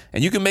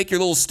 And you can make your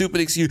little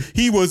stupid excuse,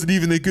 he wasn't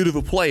even that good of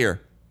a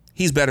player.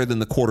 He's better than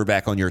the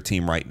quarterback on your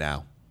team right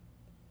now.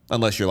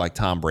 Unless you're like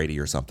Tom Brady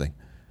or something.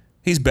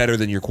 He's better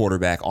than your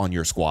quarterback on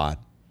your squad.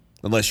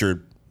 Unless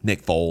you're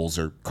Nick Foles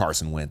or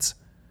Carson Wentz.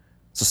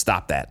 So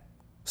stop that.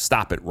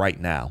 Stop it right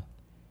now.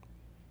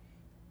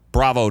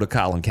 Bravo to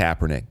Colin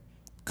Kaepernick.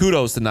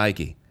 Kudos to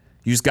Nike.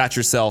 You just got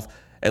yourself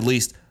at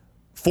least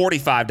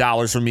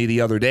 $45 from me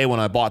the other day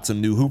when I bought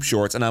some new hoop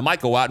shorts, and I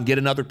might go out and get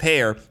another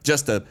pair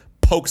just to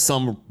poke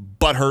some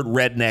butthurt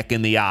redneck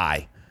in the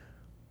eye.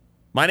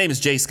 My name is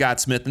J.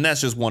 Scott Smith, and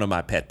that's just one of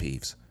my pet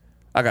peeves.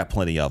 I got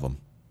plenty of them.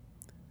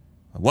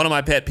 One of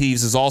my pet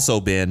peeves has also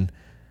been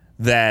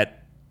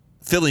that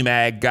Philly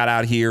Mag got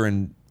out here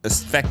and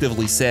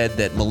effectively said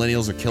that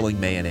millennials are killing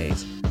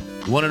mayonnaise.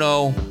 You want to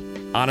know,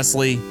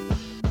 honestly,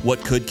 what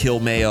could kill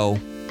mayo?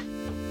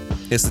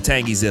 It's the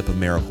tangy zip of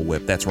Miracle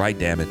Whip. That's right,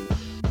 damn it.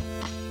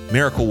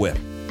 Miracle Whip.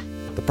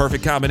 The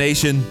perfect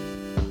combination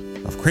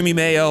of creamy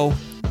mayo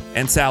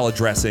and salad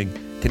dressing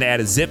can add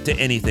a zip to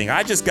anything.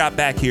 I just got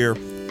back here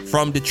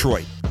from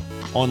Detroit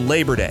on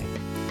Labor Day,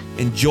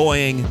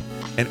 enjoying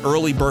an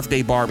early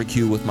birthday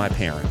barbecue with my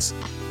parents.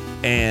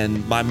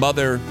 And my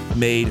mother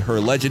made her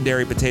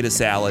legendary potato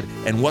salad.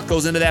 And what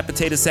goes into that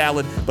potato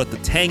salad but the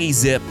tangy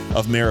zip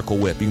of Miracle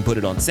Whip? You can put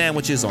it on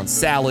sandwiches, on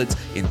salads,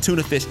 in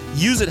tuna fish.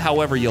 Use it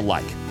however you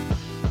like.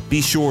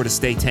 Be sure to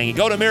stay tangy.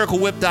 Go to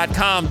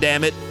miraclewhip.com,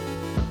 damn it,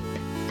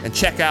 and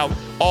check out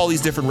all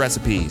these different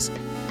recipes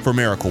for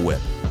Miracle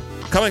Whip.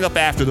 Coming up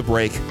after the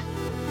break,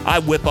 I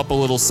whip up a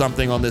little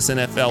something on this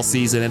NFL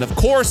season. And of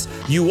course,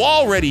 you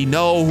already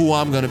know who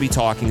I'm going to be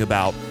talking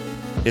about.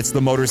 It's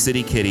the Motor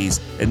City Kitties.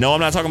 And no, I'm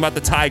not talking about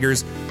the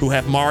Tigers who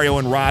have Mario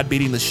and Rod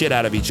beating the shit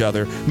out of each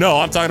other. No,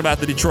 I'm talking about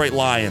the Detroit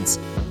Lions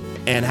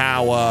and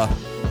how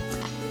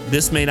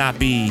this may not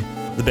be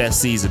the best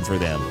season for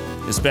them,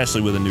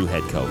 especially with a new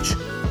head coach.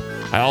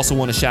 I also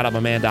want to shout out my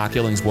man Doc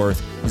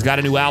Illingsworth. He's got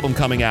a new album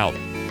coming out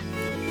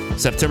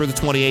September the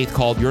 28th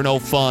called You're No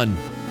Fun.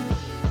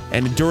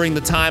 And during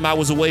the time I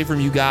was away from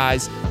you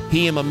guys,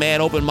 he and my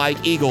man Open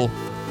Mike Eagle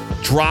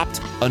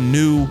dropped a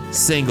new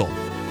single.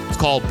 It's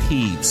called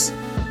Peeves.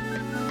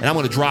 And I'm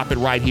going to drop it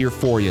right here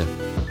for you.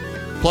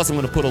 Plus, I'm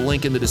going to put a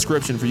link in the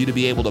description for you to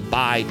be able to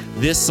buy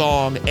this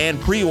song and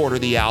pre-order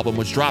the album,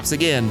 which drops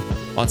again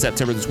on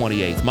September the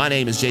 28th. My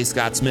name is J.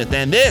 Scott Smith,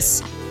 and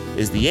this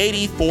is the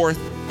 84th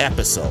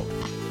episode.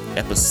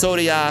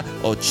 Episodia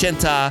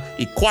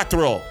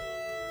 84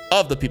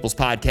 of the People's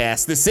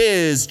Podcast. This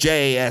is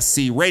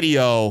JSC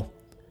Radio,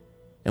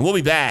 and we'll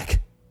be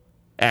back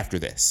after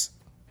this.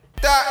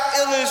 Doc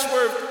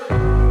Illisworth.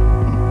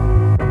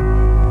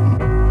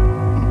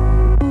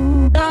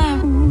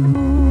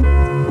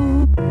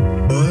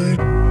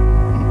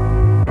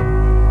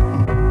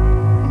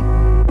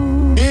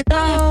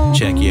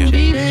 Check,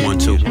 yeah. 1,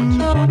 2.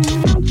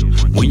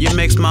 When you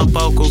mix my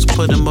vocals,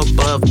 put them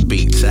above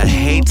beats. I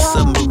hate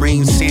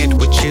submarine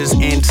sandwiches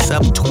and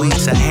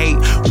subtweets. I hate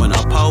when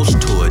I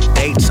post tour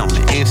dates on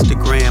the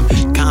Instagram.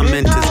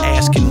 Commenters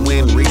asking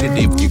when, read it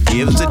if you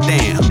gives a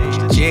damn.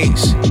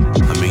 Jeez,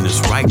 I mean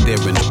it's right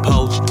there in the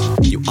post.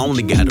 You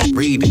only gotta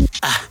read it.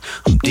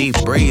 I'm deep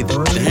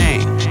breathing,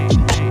 dang.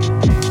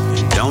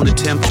 Don't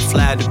attempt to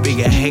fly to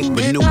be a hate,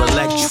 but new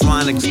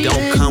electronics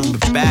don't come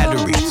with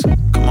batteries.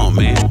 Come on,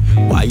 man.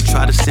 Why you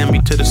try to send me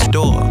to the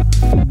store?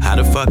 How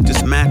the fuck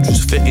this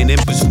mattress fitting in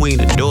between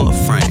the door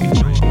frame?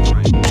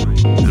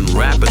 And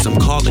rappers, I'm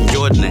calling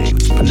your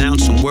names,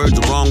 pronouncing words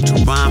wrong to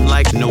rhyme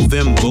like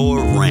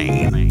November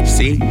rain.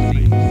 See?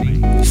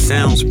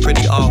 Sounds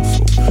pretty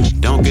awful.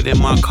 Don't get in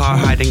my car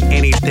hiding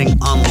anything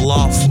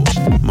unlawful.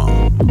 Come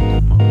on.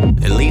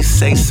 At least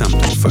say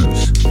something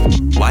first.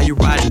 Why you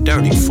riding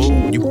dirty,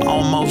 fool? You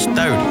almost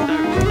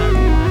 30.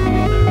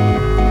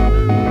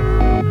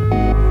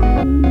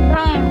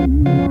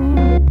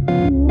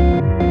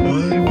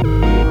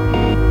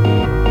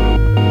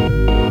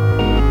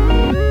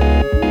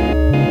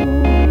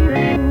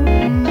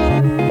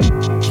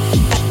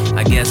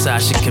 I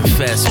should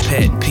confess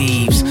pet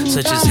peeves,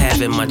 such as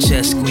having my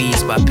chest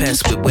squeezed by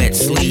pests with wet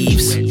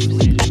sleeves.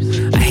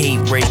 I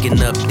hate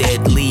breaking up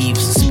dead leaves,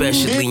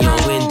 especially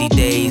on windy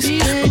days.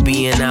 But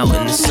being out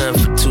in the sun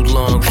for too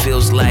long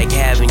feels like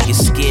having your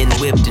skin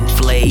whipped and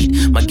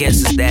flayed. My guess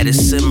is that it's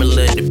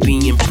similar to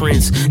being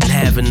Prince and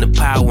having the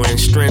power and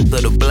strength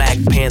of the Black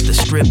Panther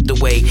stripped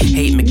away.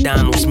 Hate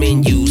McDonald's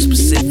menus,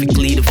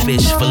 specifically the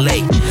fish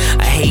fillet.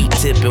 I hate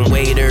tipping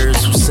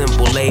waiters whose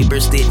simple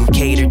labors didn't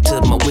cater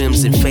to my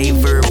whims in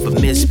favor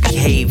of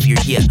misbehavior.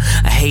 Yeah,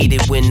 I hate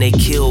it when they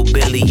kill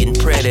Billy and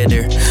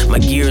Predator. My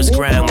gears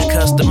grind when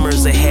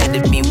customers ahead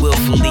of me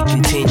willfully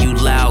continue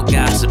loud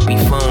gossipy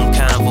phone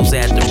convos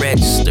at the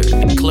register.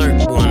 The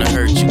clerk wanna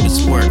hurt you,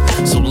 it's work,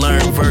 so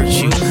learn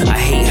virtue. I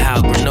hate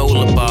how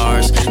granola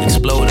bars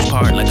explode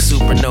apart like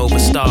supernova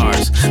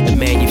stars. The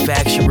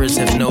manufacturers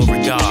have no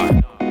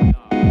regard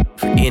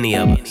for any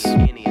of us.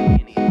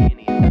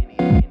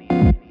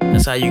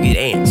 That's how you get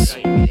ants.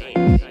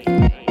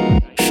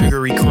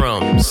 Sugary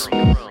crumbs.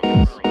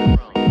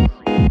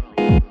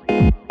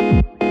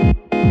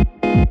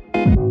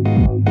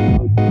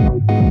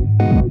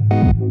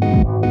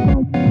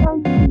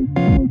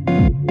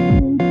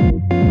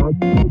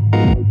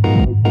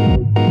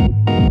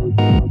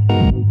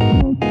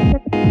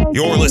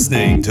 You're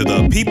listening to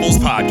the People's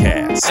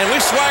Podcast. And we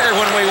swagger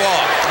when we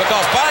walk,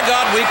 because by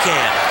God we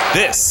can.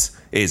 This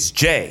is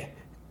JSC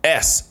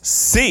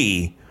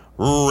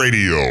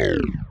Radio.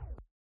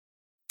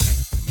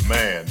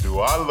 Man, do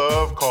I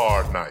love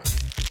card night.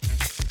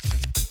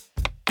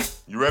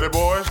 You ready,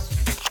 boys?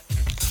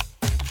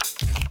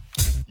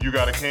 You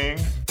got a king?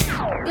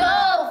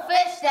 Go,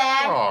 fish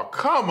dad. Oh,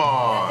 come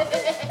on.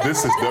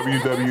 This is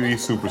WWE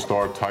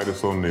superstar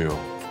Titus O'Neil.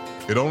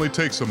 It only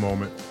takes a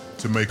moment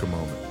to make a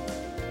moment.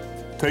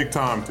 Take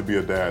time to be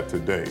a dad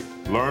today.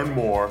 Learn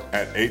more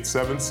at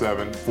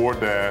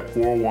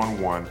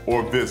 877-4DAD-411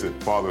 or visit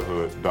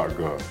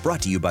fatherhood.gov.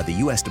 Brought to you by the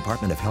U.S.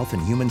 Department of Health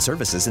and Human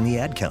Services and the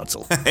Ad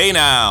Council. Hey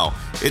now,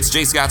 it's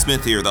J. Scott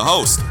Smith here, the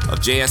host of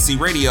JSC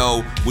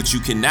Radio, which you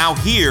can now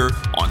hear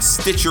on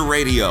Stitcher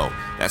Radio.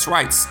 That's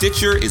right,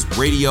 Stitcher is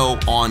radio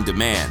on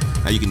demand.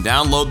 Now you can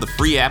download the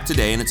free app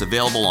today and it's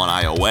available on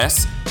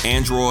iOS,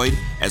 Android,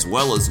 as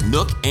well as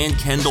Nook and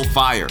Kindle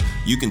Fire.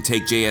 You can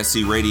take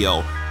JSC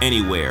Radio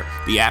anywhere.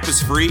 The app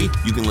is free.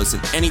 You can listen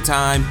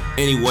anytime,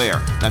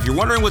 anywhere. Now, if you're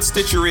wondering what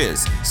Stitcher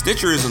is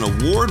an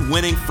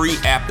award-winning free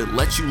app that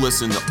lets you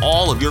listen to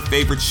all of your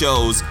favorite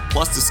shows,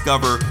 plus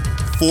discover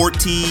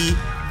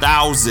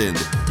 40,000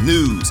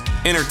 news,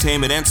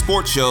 entertainment, and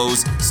sports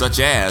shows such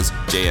as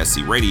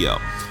JSC Radio.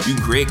 You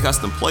can create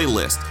custom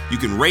playlists. You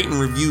can rate and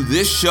review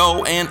this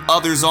show and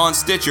others on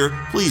Stitcher.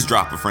 Please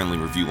drop a friendly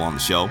review on the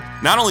show.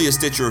 Not only is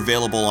Stitcher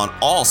available on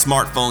all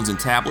smartphones and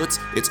tablets,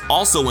 it's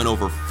also in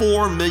over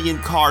 4 million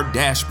car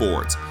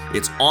dashboards.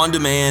 It's on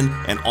demand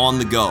and on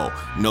the go.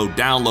 No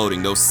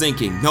downloading, no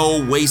syncing,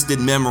 no wasted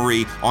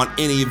memory on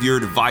any of your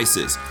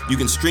devices. You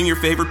can stream your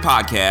favorite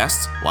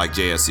podcasts, like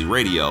JSC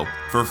Radio,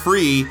 for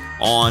free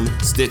on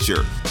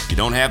Stitcher. If you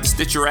don't have the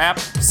Stitcher app,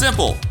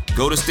 simple.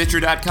 Go to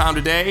Stitcher.com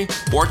today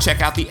or check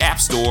out the App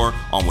Store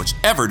on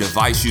whichever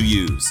device you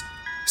use.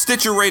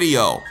 Stitcher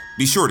Radio.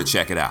 Be sure to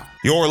check it out.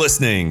 You're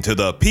listening to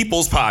the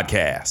People's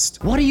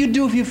Podcast. What do you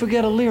do if you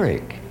forget a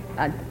lyric?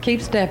 I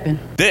keep stepping.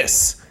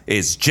 This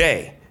is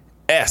JSC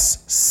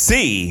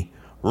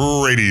Radio.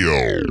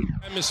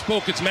 I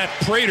misspoke. It's Matt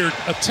Prater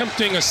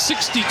attempting a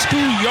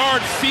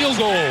 62-yard field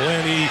goal,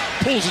 and he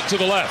pulls it to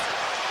the left.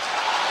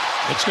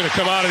 It's going to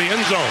come out of the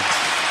end zone.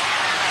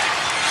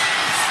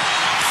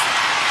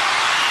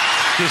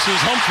 This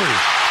is Humphrey.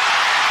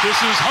 40.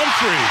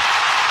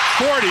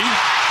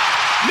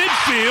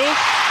 Midfield.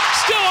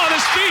 Still on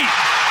his feet.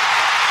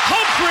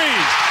 Humphrey.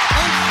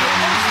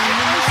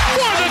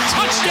 For the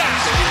touchdown.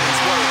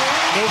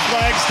 No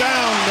flags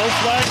down.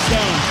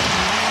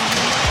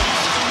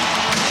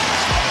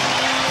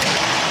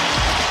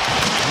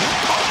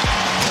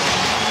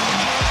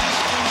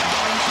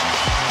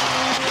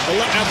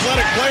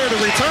 Athletic player to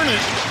return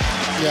it.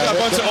 Yeah, got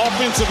a bunch of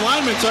offensive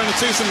linemen trying to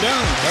chase him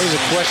down. That was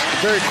a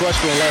very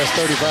questionable last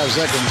 35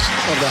 seconds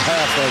of the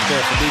half right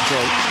there for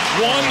Detroit.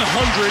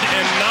 109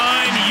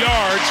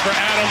 yards for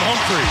Adam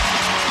Humphrey.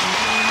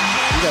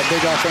 You got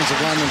big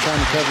offensive linemen trying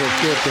to cover a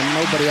kick, and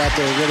nobody out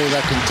there really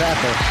that can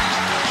tackle.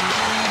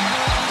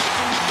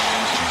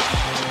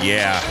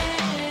 Yeah.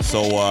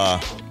 So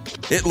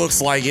it looks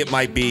like it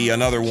might be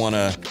another one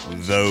of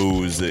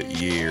those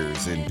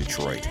years in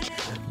Detroit.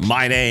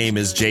 My name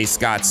is Jay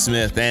Scott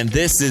Smith, and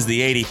this is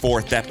the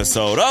 84th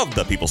episode of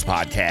the People's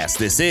Podcast.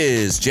 This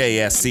is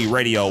JSC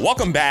Radio.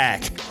 Welcome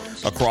back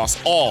across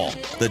all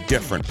the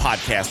different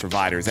podcast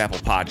providers, Apple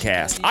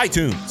Podcasts,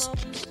 iTunes,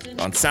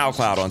 on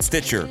SoundCloud, on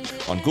Stitcher,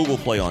 on Google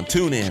Play, on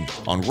TuneIn,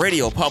 on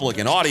Radio Public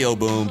and Audio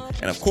Boom,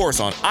 and of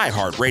course on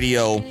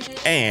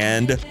iHeartRadio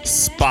and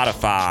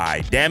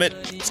Spotify. Damn it,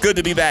 it's good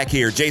to be back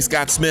here. Jay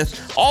Scott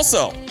Smith.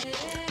 Also,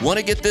 want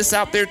to get this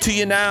out there to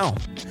you now.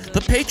 The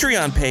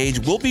Patreon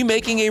page will be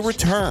making a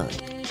return.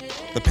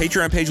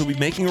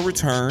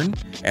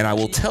 And I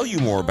will tell you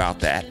more about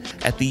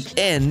that at the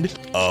end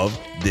of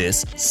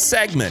this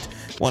segment.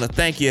 Want to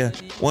thank you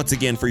once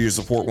again for your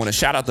support. Want to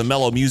shout out the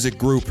Mellow Music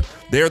Group.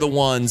 They're the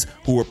ones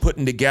who are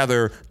putting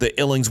together the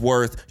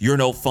Illingsworth You're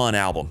No Fun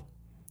album,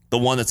 the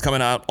one that's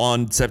coming out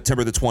on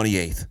September the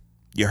 28th.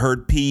 You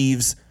heard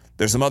Peeves.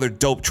 There's some other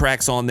dope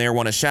tracks on there.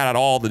 Want to shout out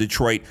all the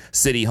Detroit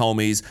City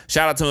homies.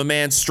 Shout out to my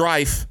man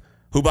Strife,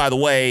 who, by the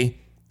way,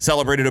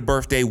 celebrated a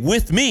birthday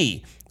with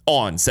me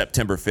on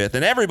September 5th.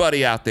 And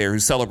everybody out there who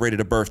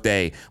celebrated a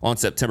birthday on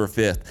September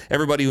 5th,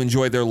 everybody who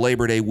enjoyed their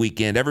Labor Day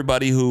weekend,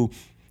 everybody who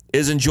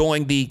is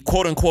enjoying the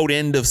quote-unquote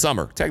end of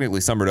summer. Technically,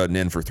 summer doesn't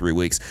end for 3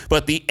 weeks,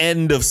 but the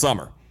end of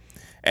summer,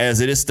 as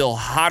it is still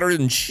hotter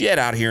than shit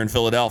out here in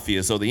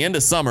Philadelphia. So the end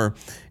of summer,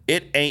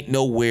 it ain't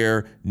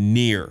nowhere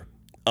near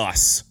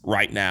us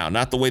right now.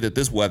 Not the way that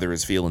this weather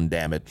is feeling,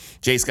 damn it.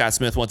 Jay Scott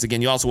Smith, once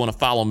again, you also want to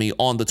follow me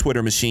on the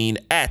Twitter machine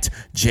at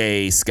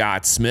Jay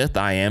Scott Smith.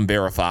 I am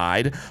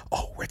verified.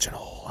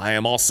 Original. I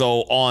am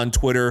also on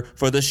Twitter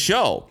for the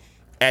show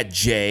at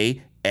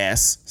JSC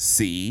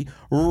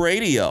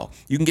Radio.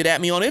 You can get at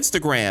me on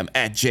Instagram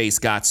at Jay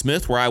Scott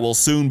Smith, where I will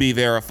soon be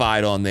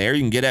verified on there.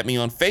 You can get at me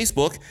on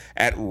Facebook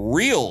at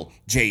Real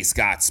Jay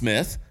Scott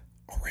Smith.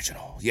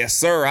 Original. Yes,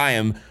 sir. I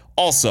am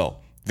also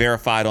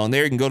verified on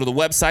there. You can go to the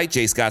website,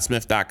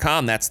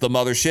 jscottsmith.com. That's the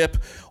mothership.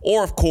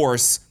 Or, of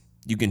course,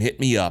 you can hit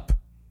me up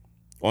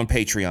on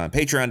Patreon,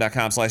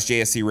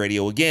 patreon.com/JSC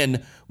Radio.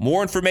 Again,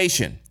 more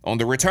information on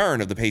the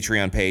return of the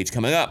Patreon page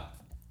coming up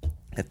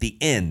at the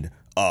end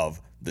of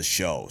the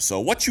show.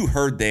 So what you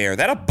heard there,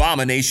 that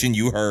abomination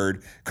you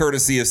heard,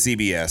 courtesy of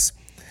CBS,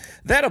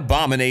 that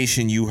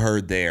abomination you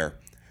heard there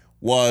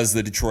was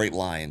the Detroit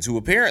Lions, who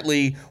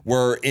apparently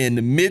were in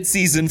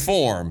midseason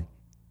form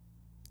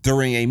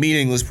during a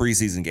meaningless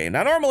preseason game.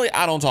 Now, normally,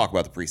 I don't talk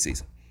about the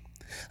preseason.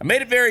 I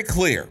made it very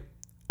clear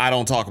I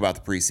don't talk about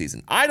the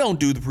preseason. I don't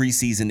do the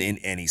preseason in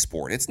any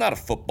sport. It's not a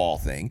football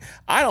thing.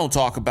 I don't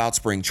talk about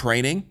spring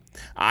training.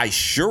 I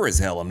sure as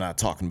hell am not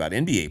talking about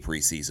NBA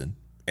preseason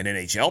and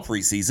NHL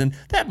preseason.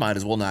 That might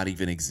as well not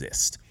even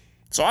exist.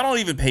 So I don't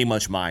even pay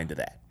much mind to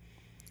that.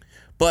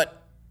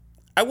 But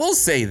I will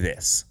say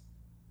this.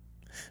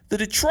 The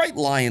Detroit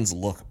Lions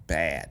look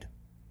bad.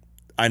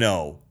 I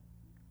know.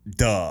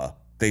 Duh.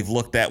 They've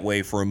looked that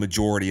way for a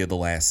majority of the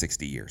last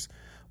 60 years.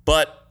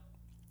 But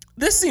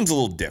this seems a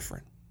little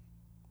different.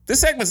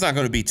 This segment's not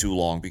going to be too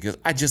long because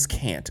I just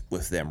can't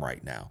with them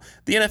right now.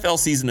 The NFL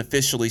season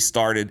officially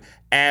started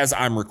as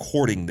I'm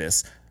recording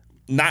this.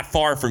 Not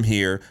far from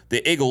here,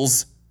 the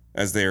Eagles,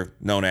 as they're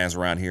known as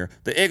around here,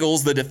 the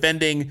Eagles, the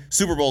defending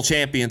Super Bowl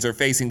champions, are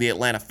facing the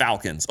Atlanta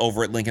Falcons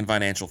over at Lincoln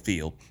Financial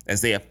Field as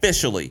they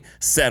officially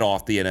set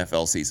off the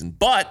NFL season.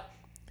 But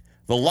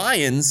the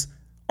Lions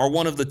are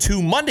one of the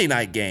two Monday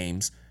night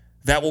games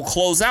that will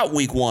close out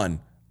week one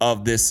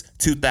of this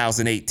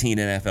 2018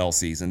 NFL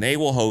season. They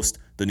will host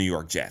the New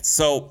York Jets.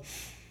 So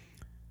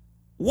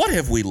what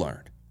have we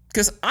learned?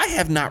 Because I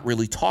have not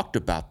really talked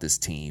about this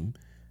team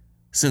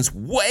since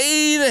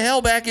way the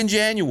hell back in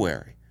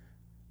January.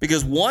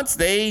 Because once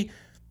they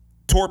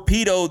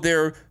torpedoed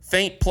their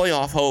faint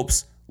playoff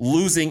hopes,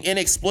 losing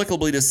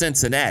inexplicably to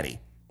Cincinnati,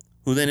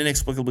 who then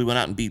inexplicably went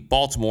out and beat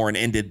Baltimore and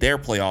ended their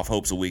playoff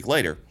hopes a week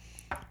later,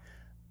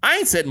 I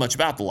ain't said much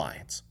about the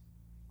Lions.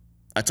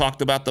 I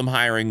talked about them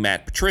hiring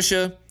Matt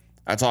Patricia.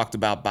 I talked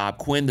about Bob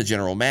Quinn, the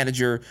general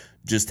manager,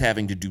 just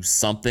having to do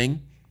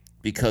something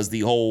because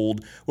the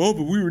old, well,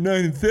 but we were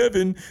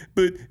 9-7,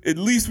 but at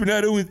least we're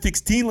not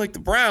 0-16 like the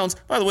Browns.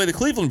 By the way, the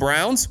Cleveland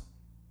Browns,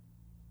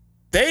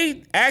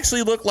 they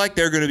actually look like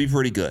they're going to be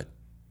pretty good.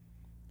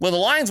 When the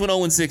Lions went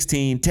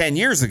 0-16 10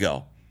 years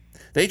ago,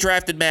 They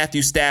drafted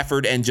Matthew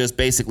Stafford and just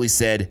basically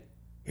said,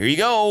 here you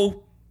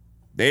go.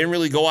 They didn't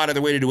really go out of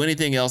their way to do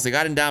anything else. They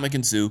got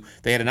Ndamukong Suh.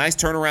 They had a nice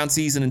turnaround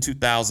season in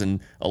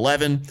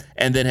 2011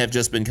 and then have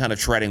just been kind of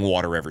treading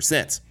water ever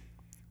since.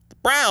 The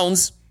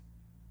Browns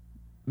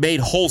made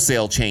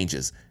wholesale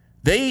changes.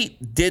 They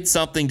did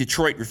something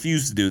Detroit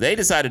refused to do. They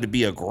decided to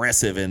be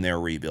aggressive in their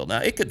rebuild. Now,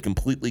 it could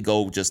completely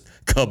go just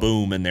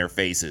kaboom in their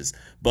faces,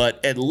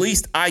 but at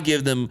least I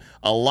give them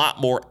a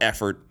lot more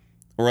effort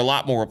or a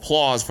lot more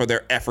applause for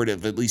their effort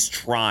of at least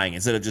trying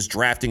instead of just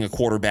drafting a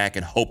quarterback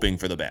and hoping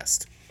for the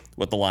best,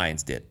 what the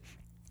Lions did.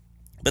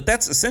 But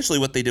that's essentially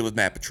what they did with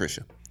Matt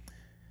Patricia.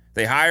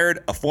 They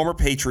hired a former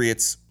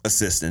Patriots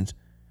assistant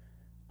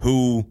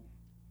who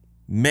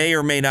may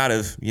or may not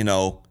have,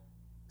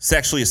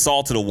 sexually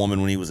assaulted a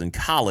woman when he was in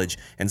college,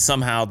 and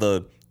somehow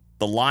the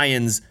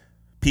Lions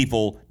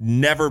people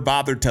never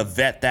bothered to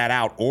vet that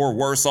out, or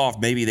worse off,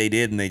 maybe they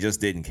did and they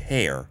just didn't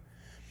care.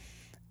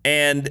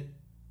 And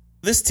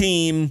this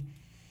team,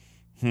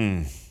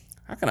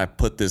 how can I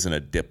put this in a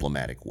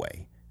diplomatic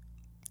way?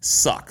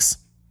 Sucks.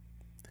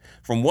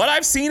 From what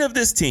I've seen of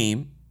this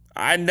team,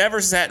 I never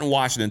sat and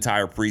watched an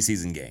entire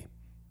preseason game.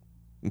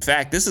 In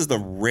fact, this is the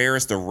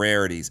rarest of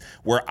rarities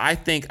where I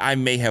think I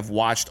may have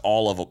watched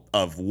all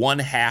of one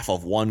half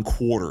of one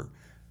quarter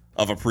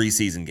of a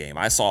preseason game.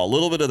 I saw a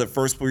little bit of the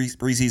first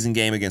preseason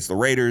game against the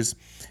Raiders,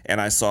 and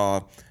I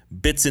saw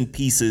bits and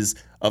pieces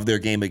of their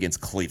game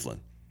against Cleveland,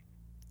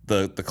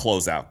 the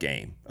closeout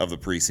game of the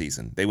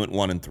preseason. They went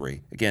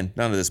 1-3. Again,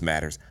 none of this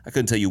matters. I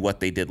couldn't tell you what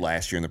they did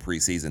last year in the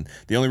preseason.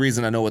 The only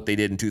reason I know what they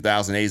did in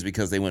 2008 is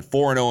because they went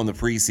 4-0 in the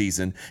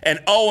preseason and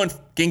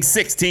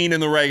 0-16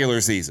 in the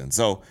regular season.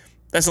 So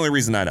that's the only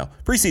reason I know.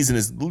 Preseason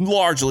is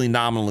largely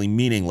nominally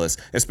meaningless,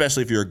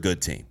 especially if you're a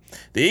good team.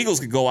 The Eagles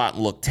could go out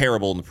and look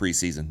terrible in the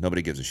preseason.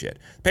 Nobody gives a shit.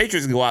 The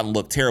Patriots can go out and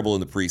look terrible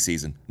in the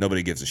preseason.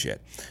 Nobody gives a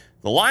shit.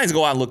 The Lions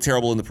go out and look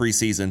terrible in the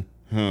preseason.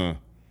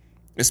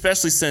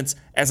 Especially since,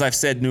 as I've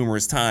said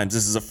numerous times,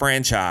 this is a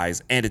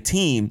franchise and a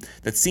team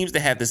that seems to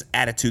have this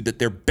attitude that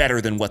they're better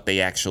than what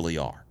they actually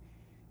are.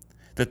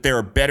 That they're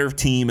a better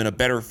team and a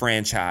better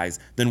franchise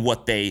than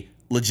what they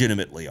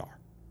legitimately are.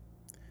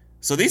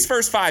 So these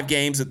first 5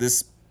 games of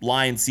this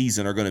Lions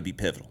season are going to be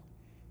pivotal.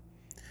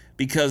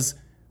 Because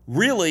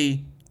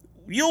really,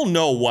 you'll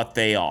know what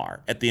they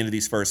are at the end of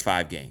these first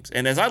 5 games.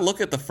 And as I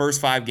look at the first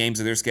 5 games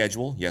of their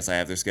schedule, yes, I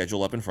have their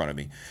schedule up in front of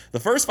me.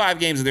 The first 5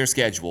 games of their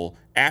schedule,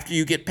 after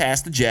you get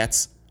past the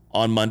Jets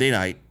on Monday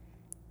night,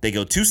 they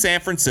go to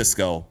San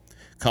Francisco,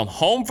 come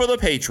home for the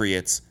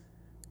Patriots,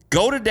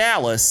 go to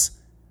Dallas,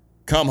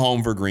 come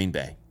home for Green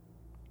Bay.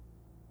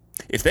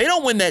 If they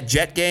don't win that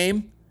Jet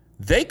game,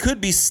 they could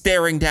be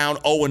staring down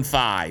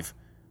 0-5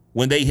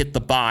 when they hit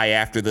the bye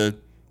after the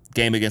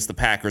game against the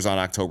Packers on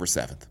October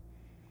 7th.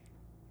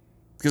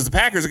 Because the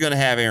Packers are going to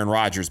have Aaron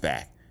Rodgers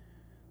back.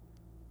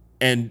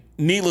 And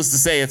needless to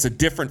say, it's a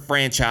different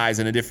franchise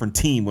and a different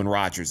team when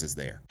Rodgers is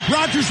there.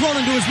 Rodgers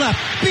rolling to his left.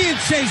 Being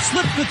chased,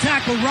 slips the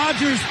tackle.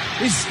 Rodgers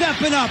is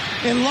stepping up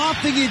and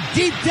lofting it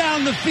deep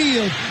down the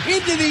field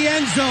into the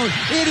end zone.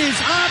 It is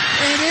up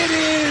and it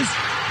is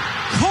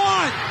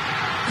caught.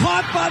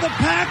 Caught by the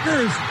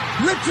Packers.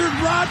 Richard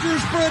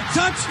Rodgers for a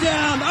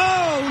touchdown.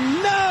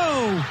 Oh,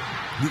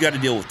 no. You got to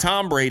deal with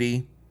Tom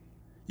Brady.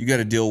 You got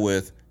to deal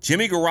with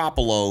Jimmy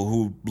Garoppolo,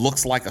 who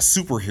looks like a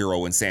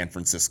superhero in San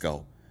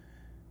Francisco.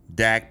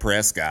 Dak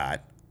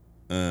Prescott.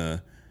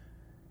 And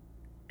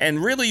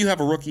really, you have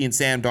a rookie in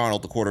Sam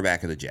Darnold, the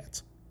quarterback of the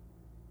Jets.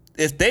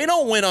 If they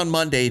don't win on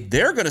Monday,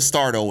 they're going to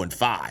start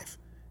 0-5.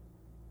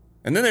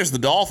 And then there's the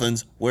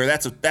Dolphins, where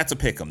that's a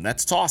pick 'em.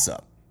 That's a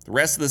toss-up. The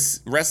rest of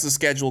the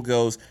schedule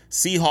goes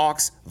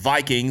Seahawks,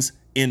 Vikings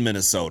in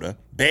Minnesota,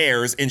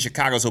 Bears in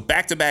Chicago. So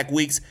back-to-back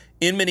weeks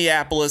in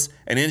Minneapolis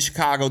and in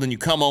Chicago. Then you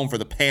come home for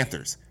the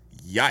Panthers.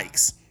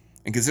 Yikes.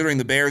 And considering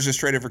the Bears just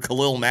traded for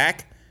Khalil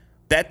Mack,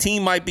 that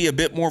team might be a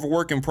bit more of a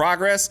work in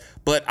progress,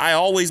 but I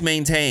always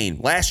maintain,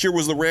 last year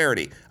was the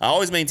rarity, I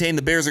always maintain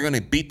the Bears are going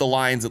to beat the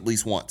Lions at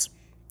least once.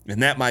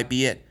 And that might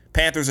be it.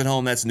 Panthers at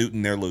home, that's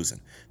Newton, they're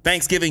losing.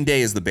 Thanksgiving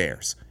Day is the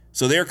Bears.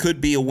 So there could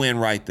be a win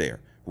right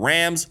there.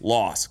 Rams,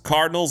 loss.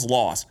 Cardinals,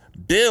 loss.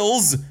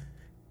 Bills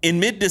in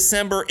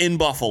mid-December in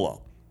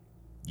Buffalo.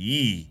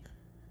 Yee.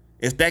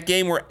 If that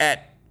game were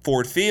at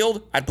Ford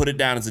Field, I'd put it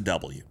down as a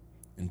W.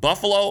 In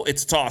Buffalo,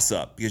 it's a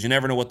toss-up because you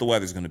never know what the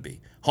weather's going to be.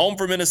 Home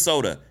for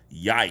Minnesota,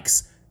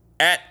 yikes.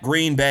 At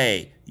Green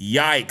Bay,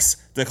 yikes,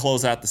 to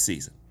close out the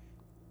season.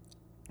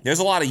 There's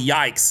a lot of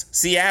yikes.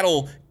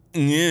 Seattle,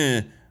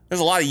 there's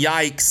a lot of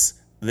yikes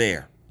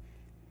there.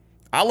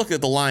 I look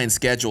at the Lions'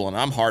 schedule, and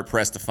I'm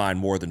hard-pressed to find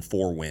more than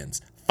 4 wins.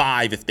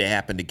 5 if they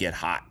happen to get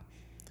hot.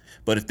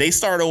 But if they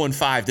start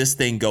 0-5, this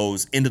thing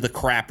goes into the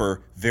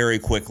crapper very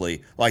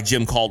quickly, like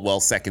Jim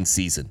Caldwell's second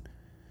season,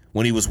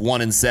 when he was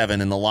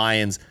 1-7, and the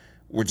Lions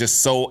were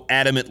just so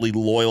adamantly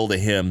loyal to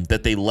him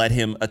that they let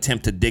him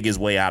attempt to dig his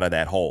way out of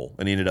that hole,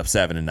 and he ended up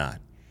 7-9.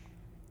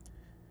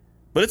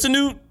 But it's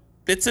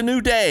a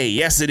new day.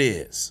 Yes, it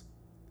is.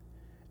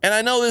 And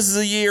I know this is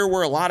a year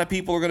where a lot of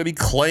people are going to be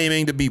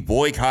claiming to be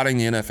boycotting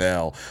the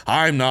NFL.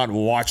 I'm not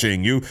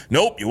watching you.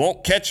 Nope, you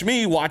won't catch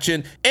me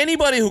watching.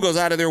 Anybody who goes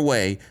out of their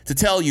way to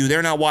tell you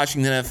they're not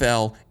watching the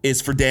NFL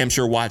is for damn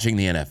sure watching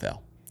the NFL.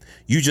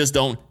 You just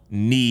don't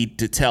need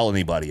to tell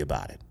anybody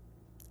about it.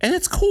 And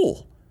it's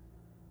cool.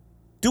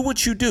 Do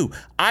what you do.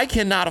 I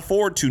cannot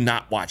afford to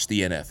not watch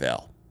the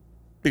NFL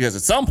because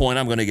at some point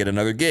I'm going to get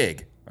another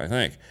gig, I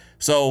think.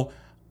 So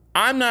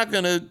I'm not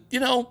going to,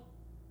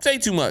 say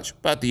too much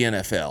about the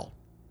NFL.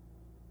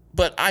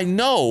 But I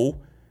know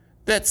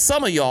that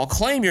some of y'all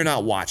claim you're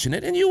not watching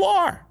it, and you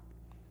are.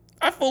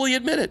 I fully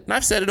admit it, and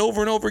I've said it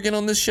over and over again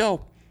on this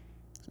show.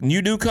 And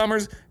you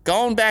newcomers, go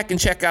on back and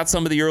check out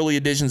some of the early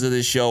editions of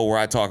this show where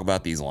I talk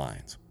about these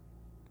lines.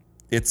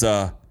 It's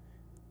kind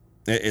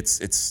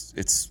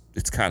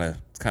of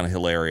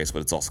hilarious,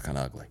 but it's also kind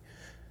of ugly.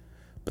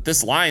 But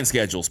this Lion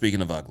schedule,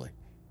 speaking of ugly,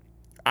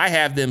 I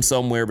have them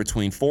somewhere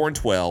between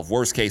 4-12,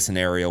 worst case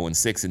scenario, and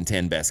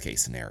 6-10, best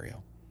case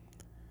scenario.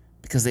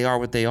 Because they are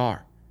what they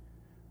are.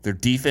 Their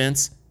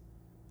defense,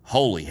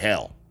 holy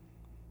hell.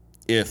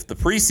 If the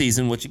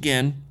preseason, which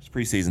again, it's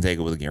preseason, take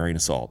it with a grain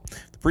of salt.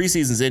 If the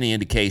preseason's any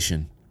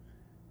indication,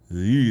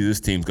 this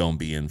team's going to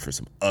be in for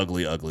some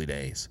ugly, ugly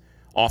days.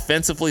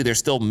 Offensively, they're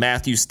still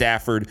Matthew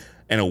Stafford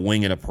and a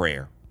wing and a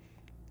prayer.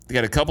 They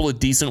got a couple of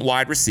decent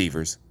wide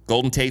receivers.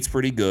 Golden Tate's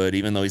pretty good,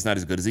 even though he's not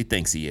as good as he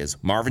thinks he is.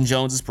 Marvin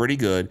Jones is pretty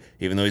good,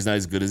 even though he's not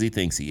as good as he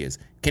thinks he is.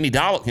 Kenny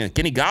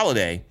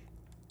Golladay,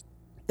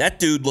 that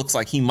dude looks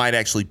like he might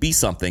actually be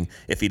something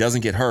if he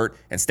doesn't get hurt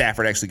and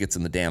Stafford actually gets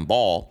in the damn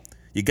ball.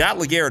 You got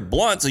LeGarrette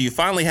Blount, so you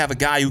finally have a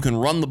guy who can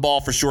run the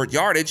ball for short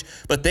yardage,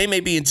 but they may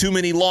be in too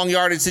many long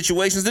yardage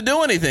situations to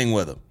do anything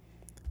with him.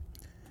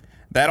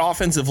 That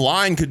offensive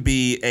line could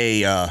be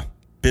a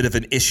bit of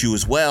an issue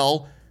as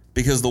well,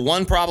 because the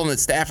one problem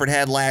that Stafford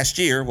had last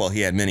year, well,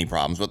 he had many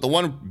problems, but the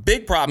one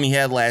big problem he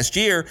had last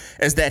year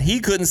is that he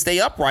couldn't stay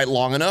upright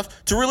long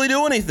enough to really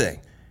do anything.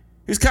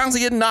 He was constantly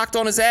getting knocked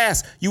on his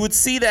ass. You would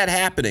see that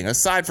happening,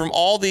 aside from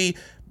all the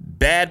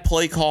bad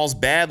play calls,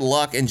 bad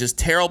luck, and just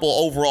terrible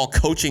overall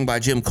coaching by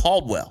Jim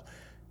Caldwell.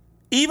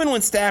 Even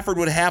when Stafford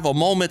would have a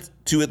moment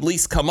to at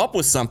least come up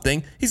with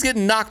something, he's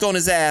getting knocked on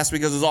his ass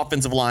because his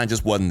offensive line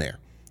just wasn't there.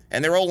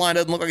 And their O-line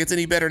doesn't look like it's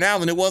any better now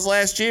than it was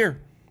last year.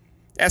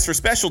 As for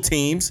special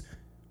teams,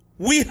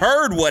 we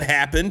heard what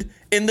happened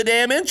in the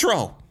damn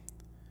intro.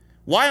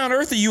 Why on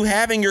earth are you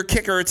having your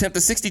kicker attempt a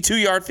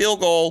 62-yard field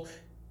goal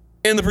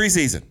in the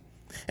preseason?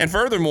 And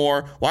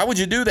furthermore, why would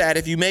you do that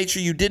if you made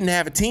sure you didn't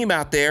have a team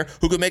out there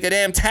who could make a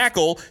damn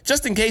tackle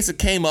just in case it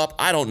came up,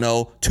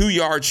 2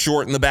 yards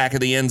short in the back of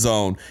the end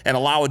zone and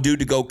allow a dude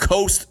to go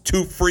coast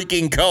to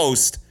freaking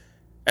coast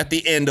at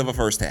the end of a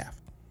first half?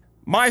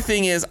 My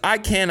thing is, I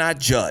cannot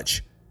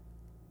judge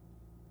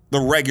the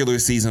regular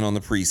season on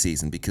the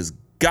preseason because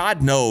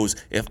God knows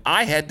if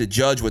I had to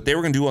judge what they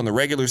were going to do on the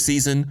regular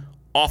season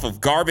off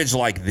of garbage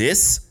like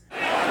this.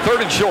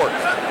 3rd and short.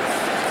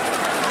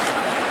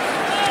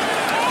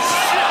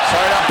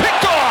 Sidearm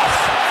picked off.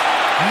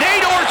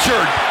 Nate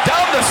Orchard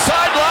down the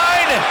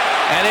sideline,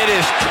 and it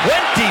is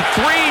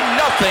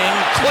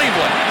 23-0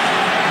 Cleveland.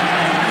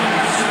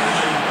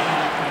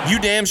 You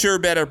damn sure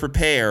better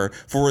prepare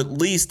for at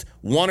least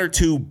 1 or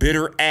 2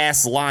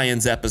 bitter-ass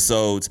Lions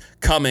episodes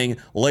coming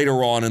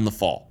later on in the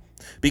fall.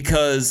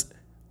 Because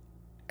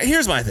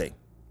here's my thing.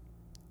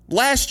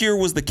 Last year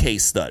was the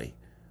case study.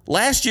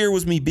 Last year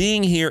was me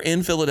being here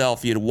in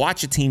Philadelphia to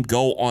watch a team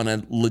go on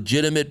a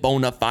legitimate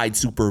bona fide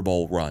Super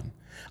Bowl run.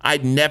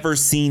 I'd never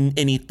seen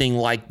anything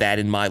like that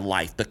in my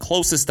life. The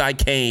closest I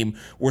came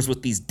was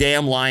with these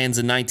damn Lions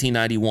in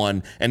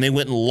 1991, and they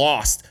went and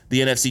lost the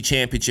NFC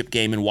Championship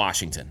game in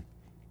Washington.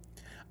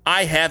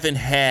 I haven't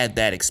had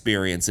that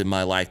experience in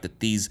my life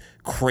that these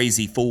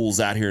crazy fools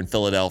out here in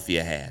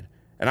Philadelphia had.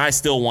 And I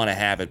still want to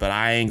have it, but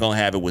I ain't going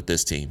to have it with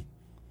this team.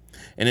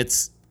 And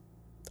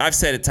I've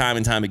said it time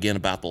and time again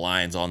about the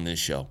Lions on this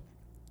show.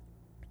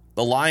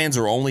 The Lions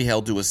are only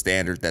held to a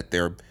standard that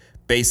they're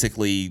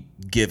basically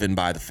given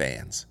by the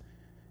fans.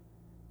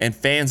 And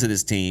fans of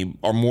this team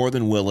are more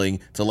than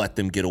willing to let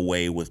them get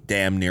away with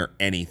damn near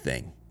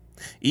anything.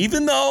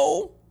 Even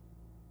though,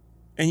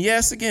 and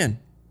yes, again,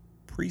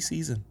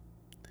 preseason.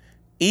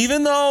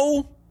 Even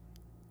though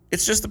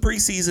it's just the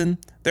preseason,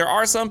 there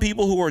are some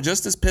people who are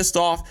just as pissed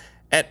off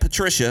at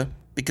Patricia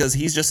because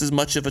he's just as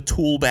much of a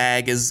tool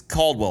bag as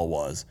Caldwell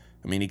was.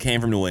 I mean, he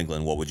came from New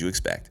England. What would you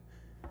expect?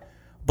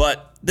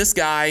 But this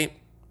guy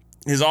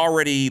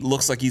already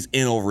looks like he's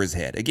in over his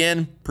head.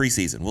 Again,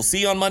 preseason. We'll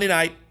see on Monday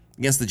night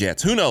against the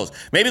Jets. Who knows?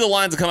 Maybe the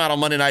Lions will come out on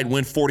Monday night and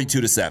win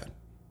 42-7.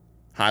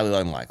 Highly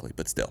unlikely,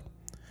 but still.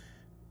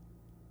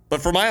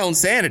 But for my own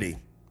sanity,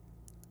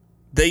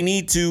 they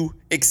need to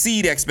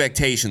exceed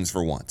expectations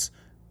for once.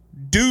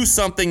 Do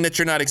something that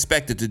you're not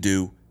expected to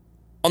do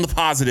on the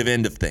positive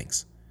end of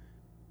things.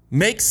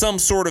 Make some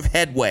sort of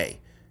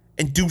headway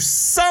and do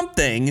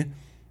something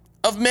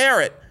of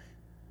merit.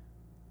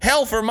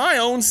 Hell, for my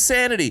own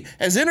sanity,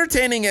 as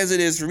entertaining as it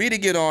is for me to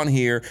get on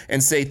here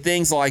and say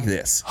things like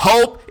this.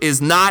 Hope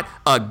is not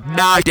a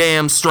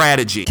goddamn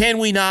strategy. Can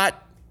we not?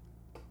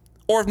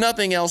 Or if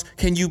nothing else,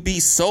 can you be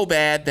so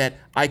bad that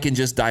I can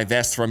just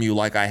divest from you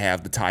like I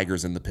have the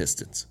Tigers and the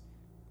Pistons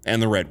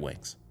and the Red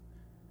Wings?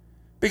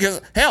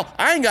 Because, hell,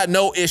 I ain't got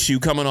no issue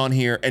coming on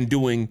here and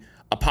doing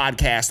a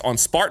podcast on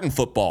Spartan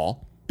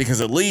football,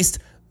 because at least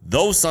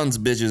those sons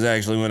of bitches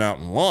actually went out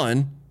and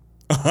won,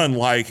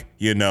 unlike,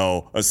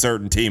 a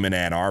certain team in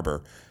Ann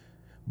Arbor.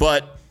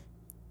 But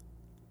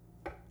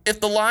if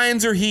the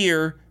Lions are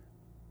here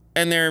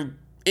and they're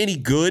any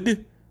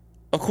good,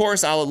 of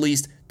course I'll at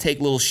least take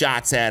little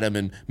shots at them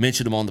and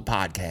mention them on the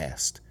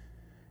podcast.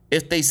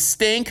 If they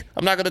stink,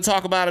 I'm not going to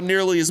talk about them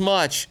nearly as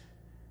much.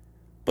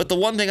 But the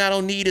one thing I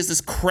don't need is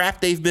this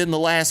crap they've been the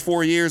last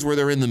 4 years where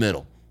they're in the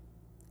middle.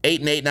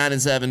 8-8,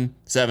 9-7,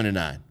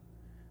 7-9.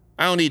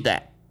 I don't need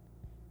that.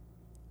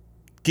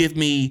 Give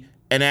me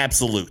an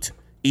absolute.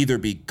 Either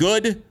be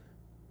good,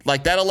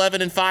 like that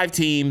 11-5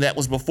 team that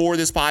was before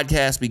this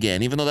podcast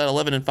began, even though that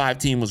 11-5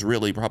 team was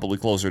really probably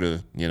closer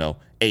to,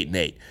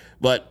 8-8.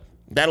 But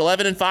that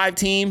 11-5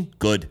 team,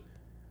 good.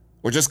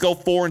 Or just go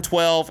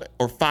 4-12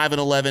 or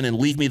 5-11 and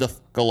leave me the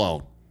fuck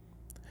alone.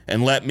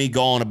 And let me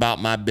go on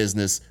about my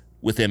business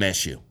with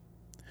MSU.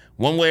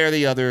 One way or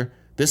the other,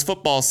 this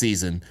football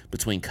season,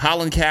 between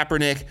Colin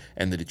Kaepernick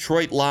and the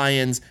Detroit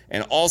Lions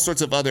and all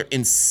sorts of other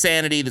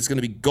insanity that's going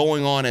to be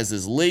going on as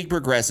this league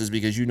progresses,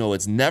 because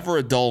it's never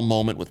a dull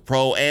moment with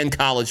pro and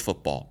college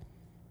football.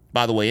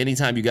 By the way,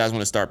 anytime you guys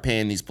want to start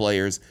paying these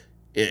players,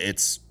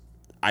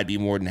 I'd be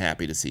more than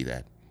happy to see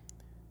that.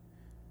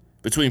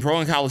 Between pro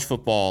and college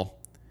football,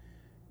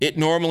 it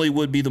normally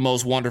would be the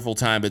most wonderful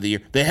time of the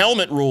year. The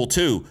helmet rule,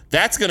 too,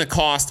 it's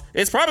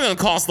probably going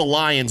to cost the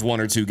Lions 1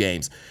 or 2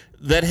 games.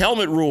 That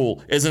helmet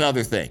rule is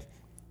another thing.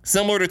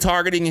 Similar to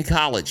targeting in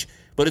college,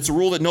 but it's a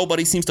rule that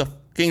nobody seems to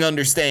fucking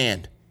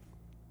understand.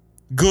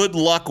 Good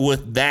luck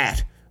with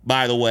that,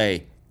 by the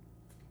way,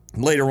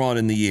 later on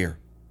in the year.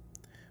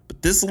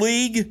 But this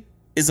league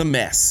is a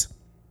mess.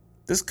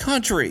 This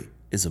country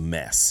is a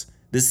mess.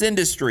 This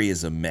industry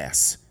is a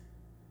mess.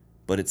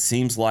 But it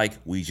seems like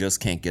we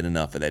just can't get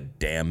enough of that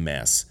damn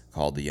mess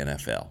called the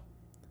NFL.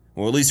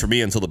 Well, at least for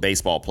me, until the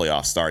baseball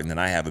playoffs start, and then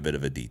I have a bit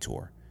of a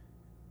detour.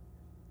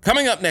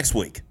 Coming up next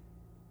week,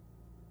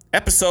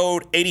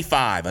 episode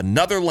 85,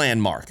 another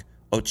landmark,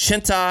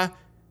 85.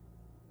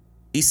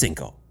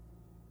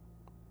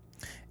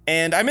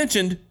 And I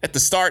mentioned at the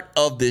start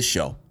of this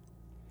show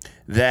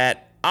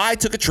that I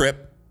took a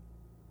trip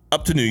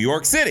up to New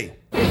York City.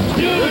 New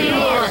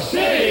York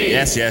City!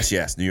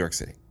 Yes, New York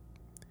City.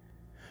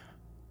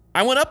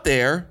 I went up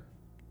there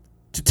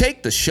to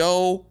take the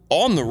show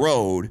on the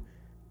road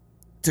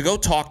to go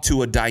talk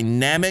to a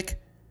dynamic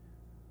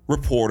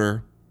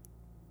reporter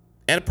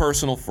and a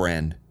personal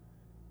friend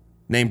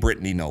named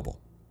Brittany Noble.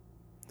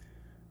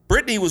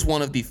 Brittany was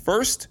one of the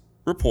first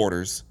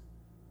reporters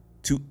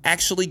to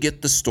actually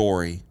get the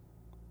story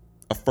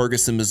of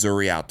Ferguson,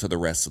 Missouri out to the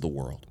rest of the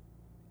world.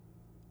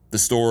 The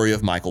story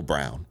of Michael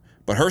Brown.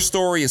 But her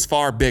story is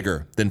far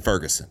bigger than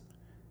Ferguson.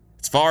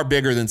 It's far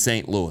bigger than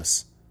St.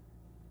 Louis.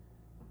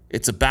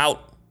 It's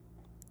about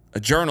a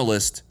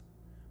journalist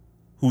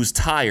who's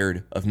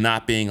tired of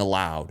not being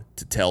allowed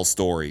to tell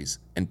stories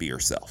and be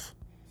herself.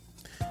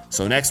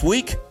 So next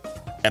week,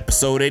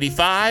 episode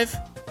 85,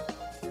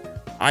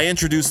 I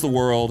introduce the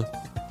world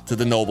to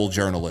the Noble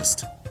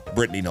journalist,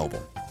 Brittany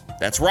Noble.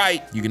 That's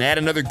right, you can add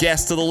another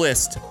guest to the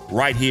list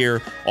right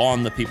here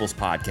on the People's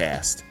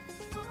Podcast.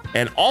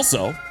 And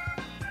also,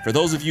 for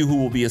those of you who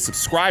will be a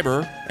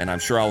subscriber, and I'm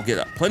sure I'll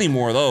get plenty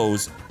more of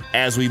those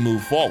as we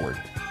move forward,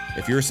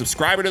 if you're a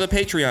subscriber to the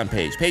Patreon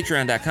page,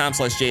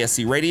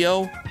 patreon.com/JSC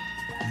Radio,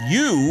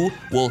 you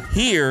will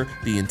hear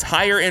the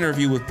entire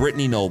interview with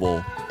Brittany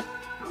Noble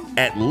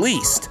at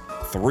least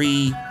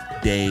 3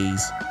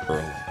 days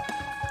early.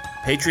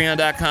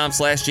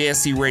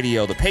 Patreon.com/JSC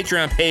Radio. The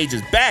Patreon page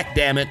is back,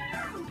 damn it.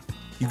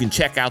 You can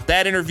check out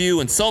that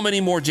interview and so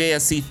many more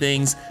JSC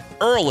things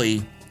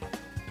early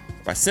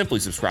by simply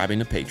subscribing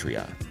to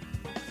Patreon.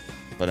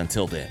 But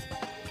until then,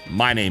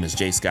 my name is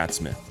J. Scott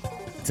Smith,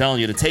 telling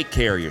you to take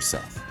care of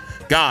yourself.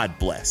 God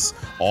bless.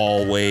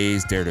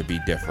 Always dare to be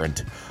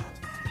different.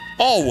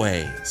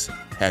 Always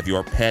have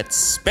your pets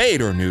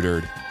spayed or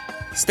neutered.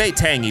 Stay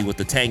tangy with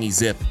the tangy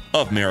zip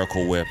of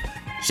Miracle Whip.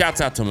 Shouts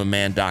out to my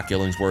man Doc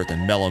Illingsworth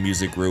and Mellow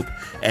Music Group.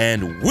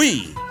 And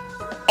we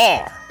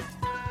are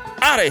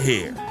out of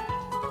here.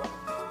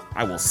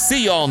 I will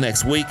see y'all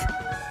next week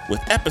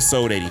with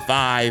episode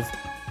 85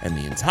 and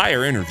the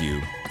entire interview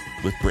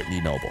with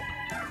Brittany Noble.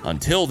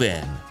 Until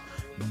then,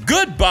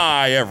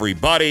 goodbye,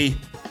 everybody.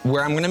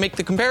 Where I'm going to make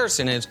the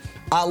comparison is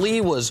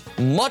Ali was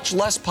much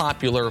less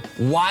popular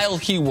while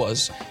he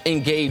was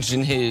engaged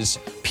in his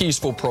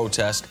peaceful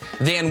protest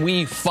than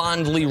we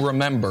fondly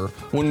remember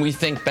when we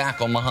think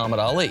back on Muhammad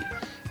Ali.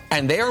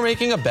 And they are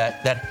making a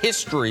bet that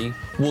history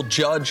will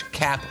judge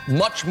Cap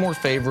much more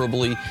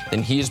favorably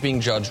than he is being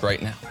judged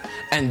right now.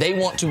 And they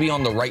want to be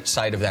on the right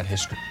side of that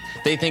history.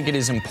 They think it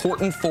is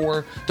important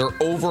for their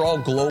overall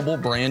global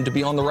brand to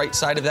be on the right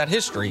side of that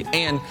history.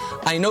 And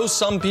I know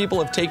some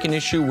people have taken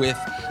issue with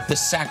the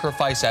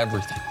sacrifice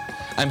everything.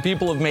 And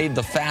people have made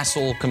the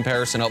facile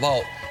comparison of,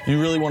 You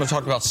really want to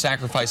talk about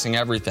sacrificing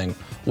everything?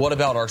 What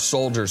about our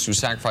soldiers who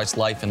sacrifice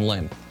life and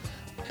limb?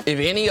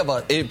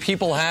 If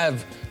people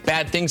have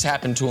bad things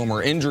happen to them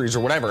or injuries or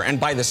whatever, and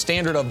by the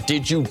standard of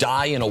did you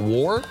die in a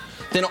war,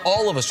 then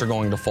all of us are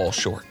going to fall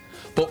short.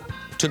 But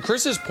to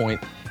Chris's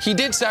point, he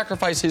did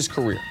sacrifice his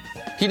career.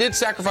 He did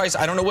sacrifice,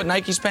 I don't know what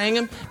Nike's paying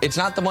him. It's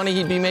not the money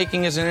he'd be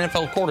making as an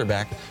NFL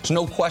quarterback. There's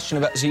no question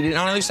about it. So he did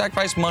not only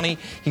sacrifice money,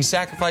 he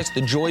sacrificed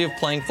the joy of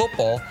playing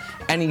football,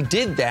 and he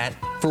did that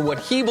for what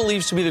he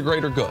believes to be the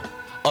greater good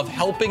of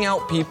helping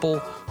out people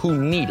who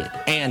need it.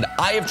 And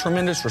I have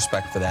tremendous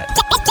respect for that.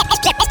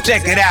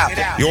 Check it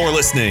out. You're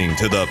listening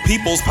to the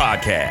People's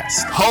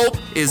Podcast. Hope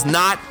is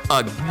not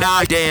a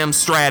goddamn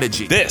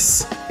strategy.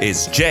 This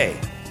is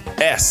JSC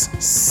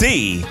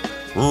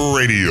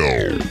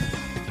Radio.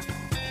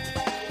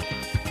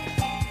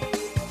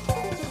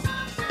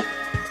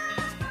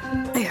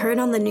 I heard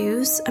on the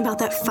news about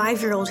that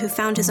 5-year-old who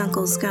found his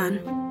uncle's gun.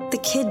 The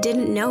kid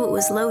didn't know it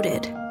was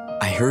loaded.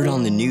 I heard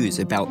on the news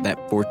about that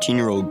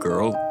 14-year-old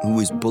girl who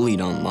was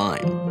bullied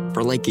online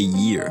for like a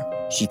year.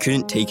 She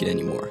couldn't take it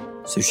anymore,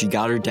 so she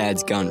got her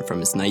dad's gun from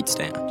his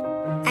nightstand.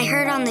 I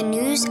heard on the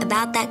news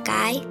about that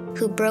guy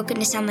who broke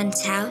into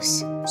someone's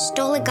house,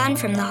 stole a gun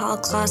from the hall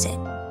closet.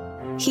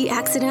 He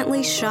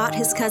accidentally shot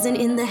his cousin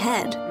in the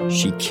head.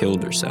 She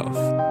killed herself.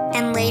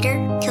 And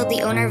later, killed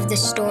the owner of the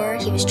store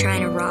he was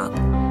trying to rob.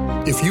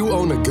 If you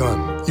own a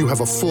gun, you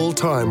have a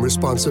full-time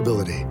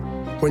responsibility.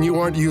 When you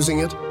aren't using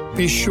it,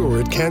 be sure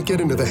it can't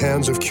get into the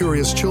hands of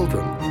curious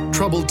children,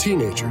 troubled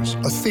teenagers,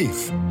 a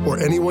thief, or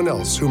anyone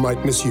else who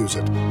might misuse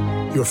it.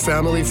 Your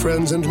family,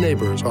 friends, and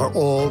neighbors are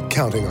all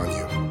counting on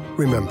you.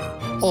 Remember,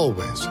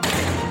 always,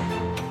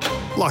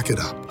 lock it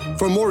up.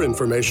 For more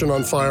information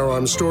on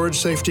firearms storage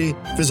safety,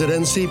 visit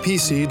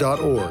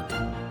ncpc.org.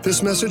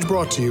 This message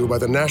brought to you by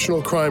the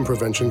National Crime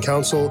Prevention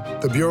Council,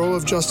 the Bureau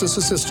of Justice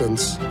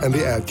Assistance, and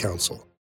the Ad Council.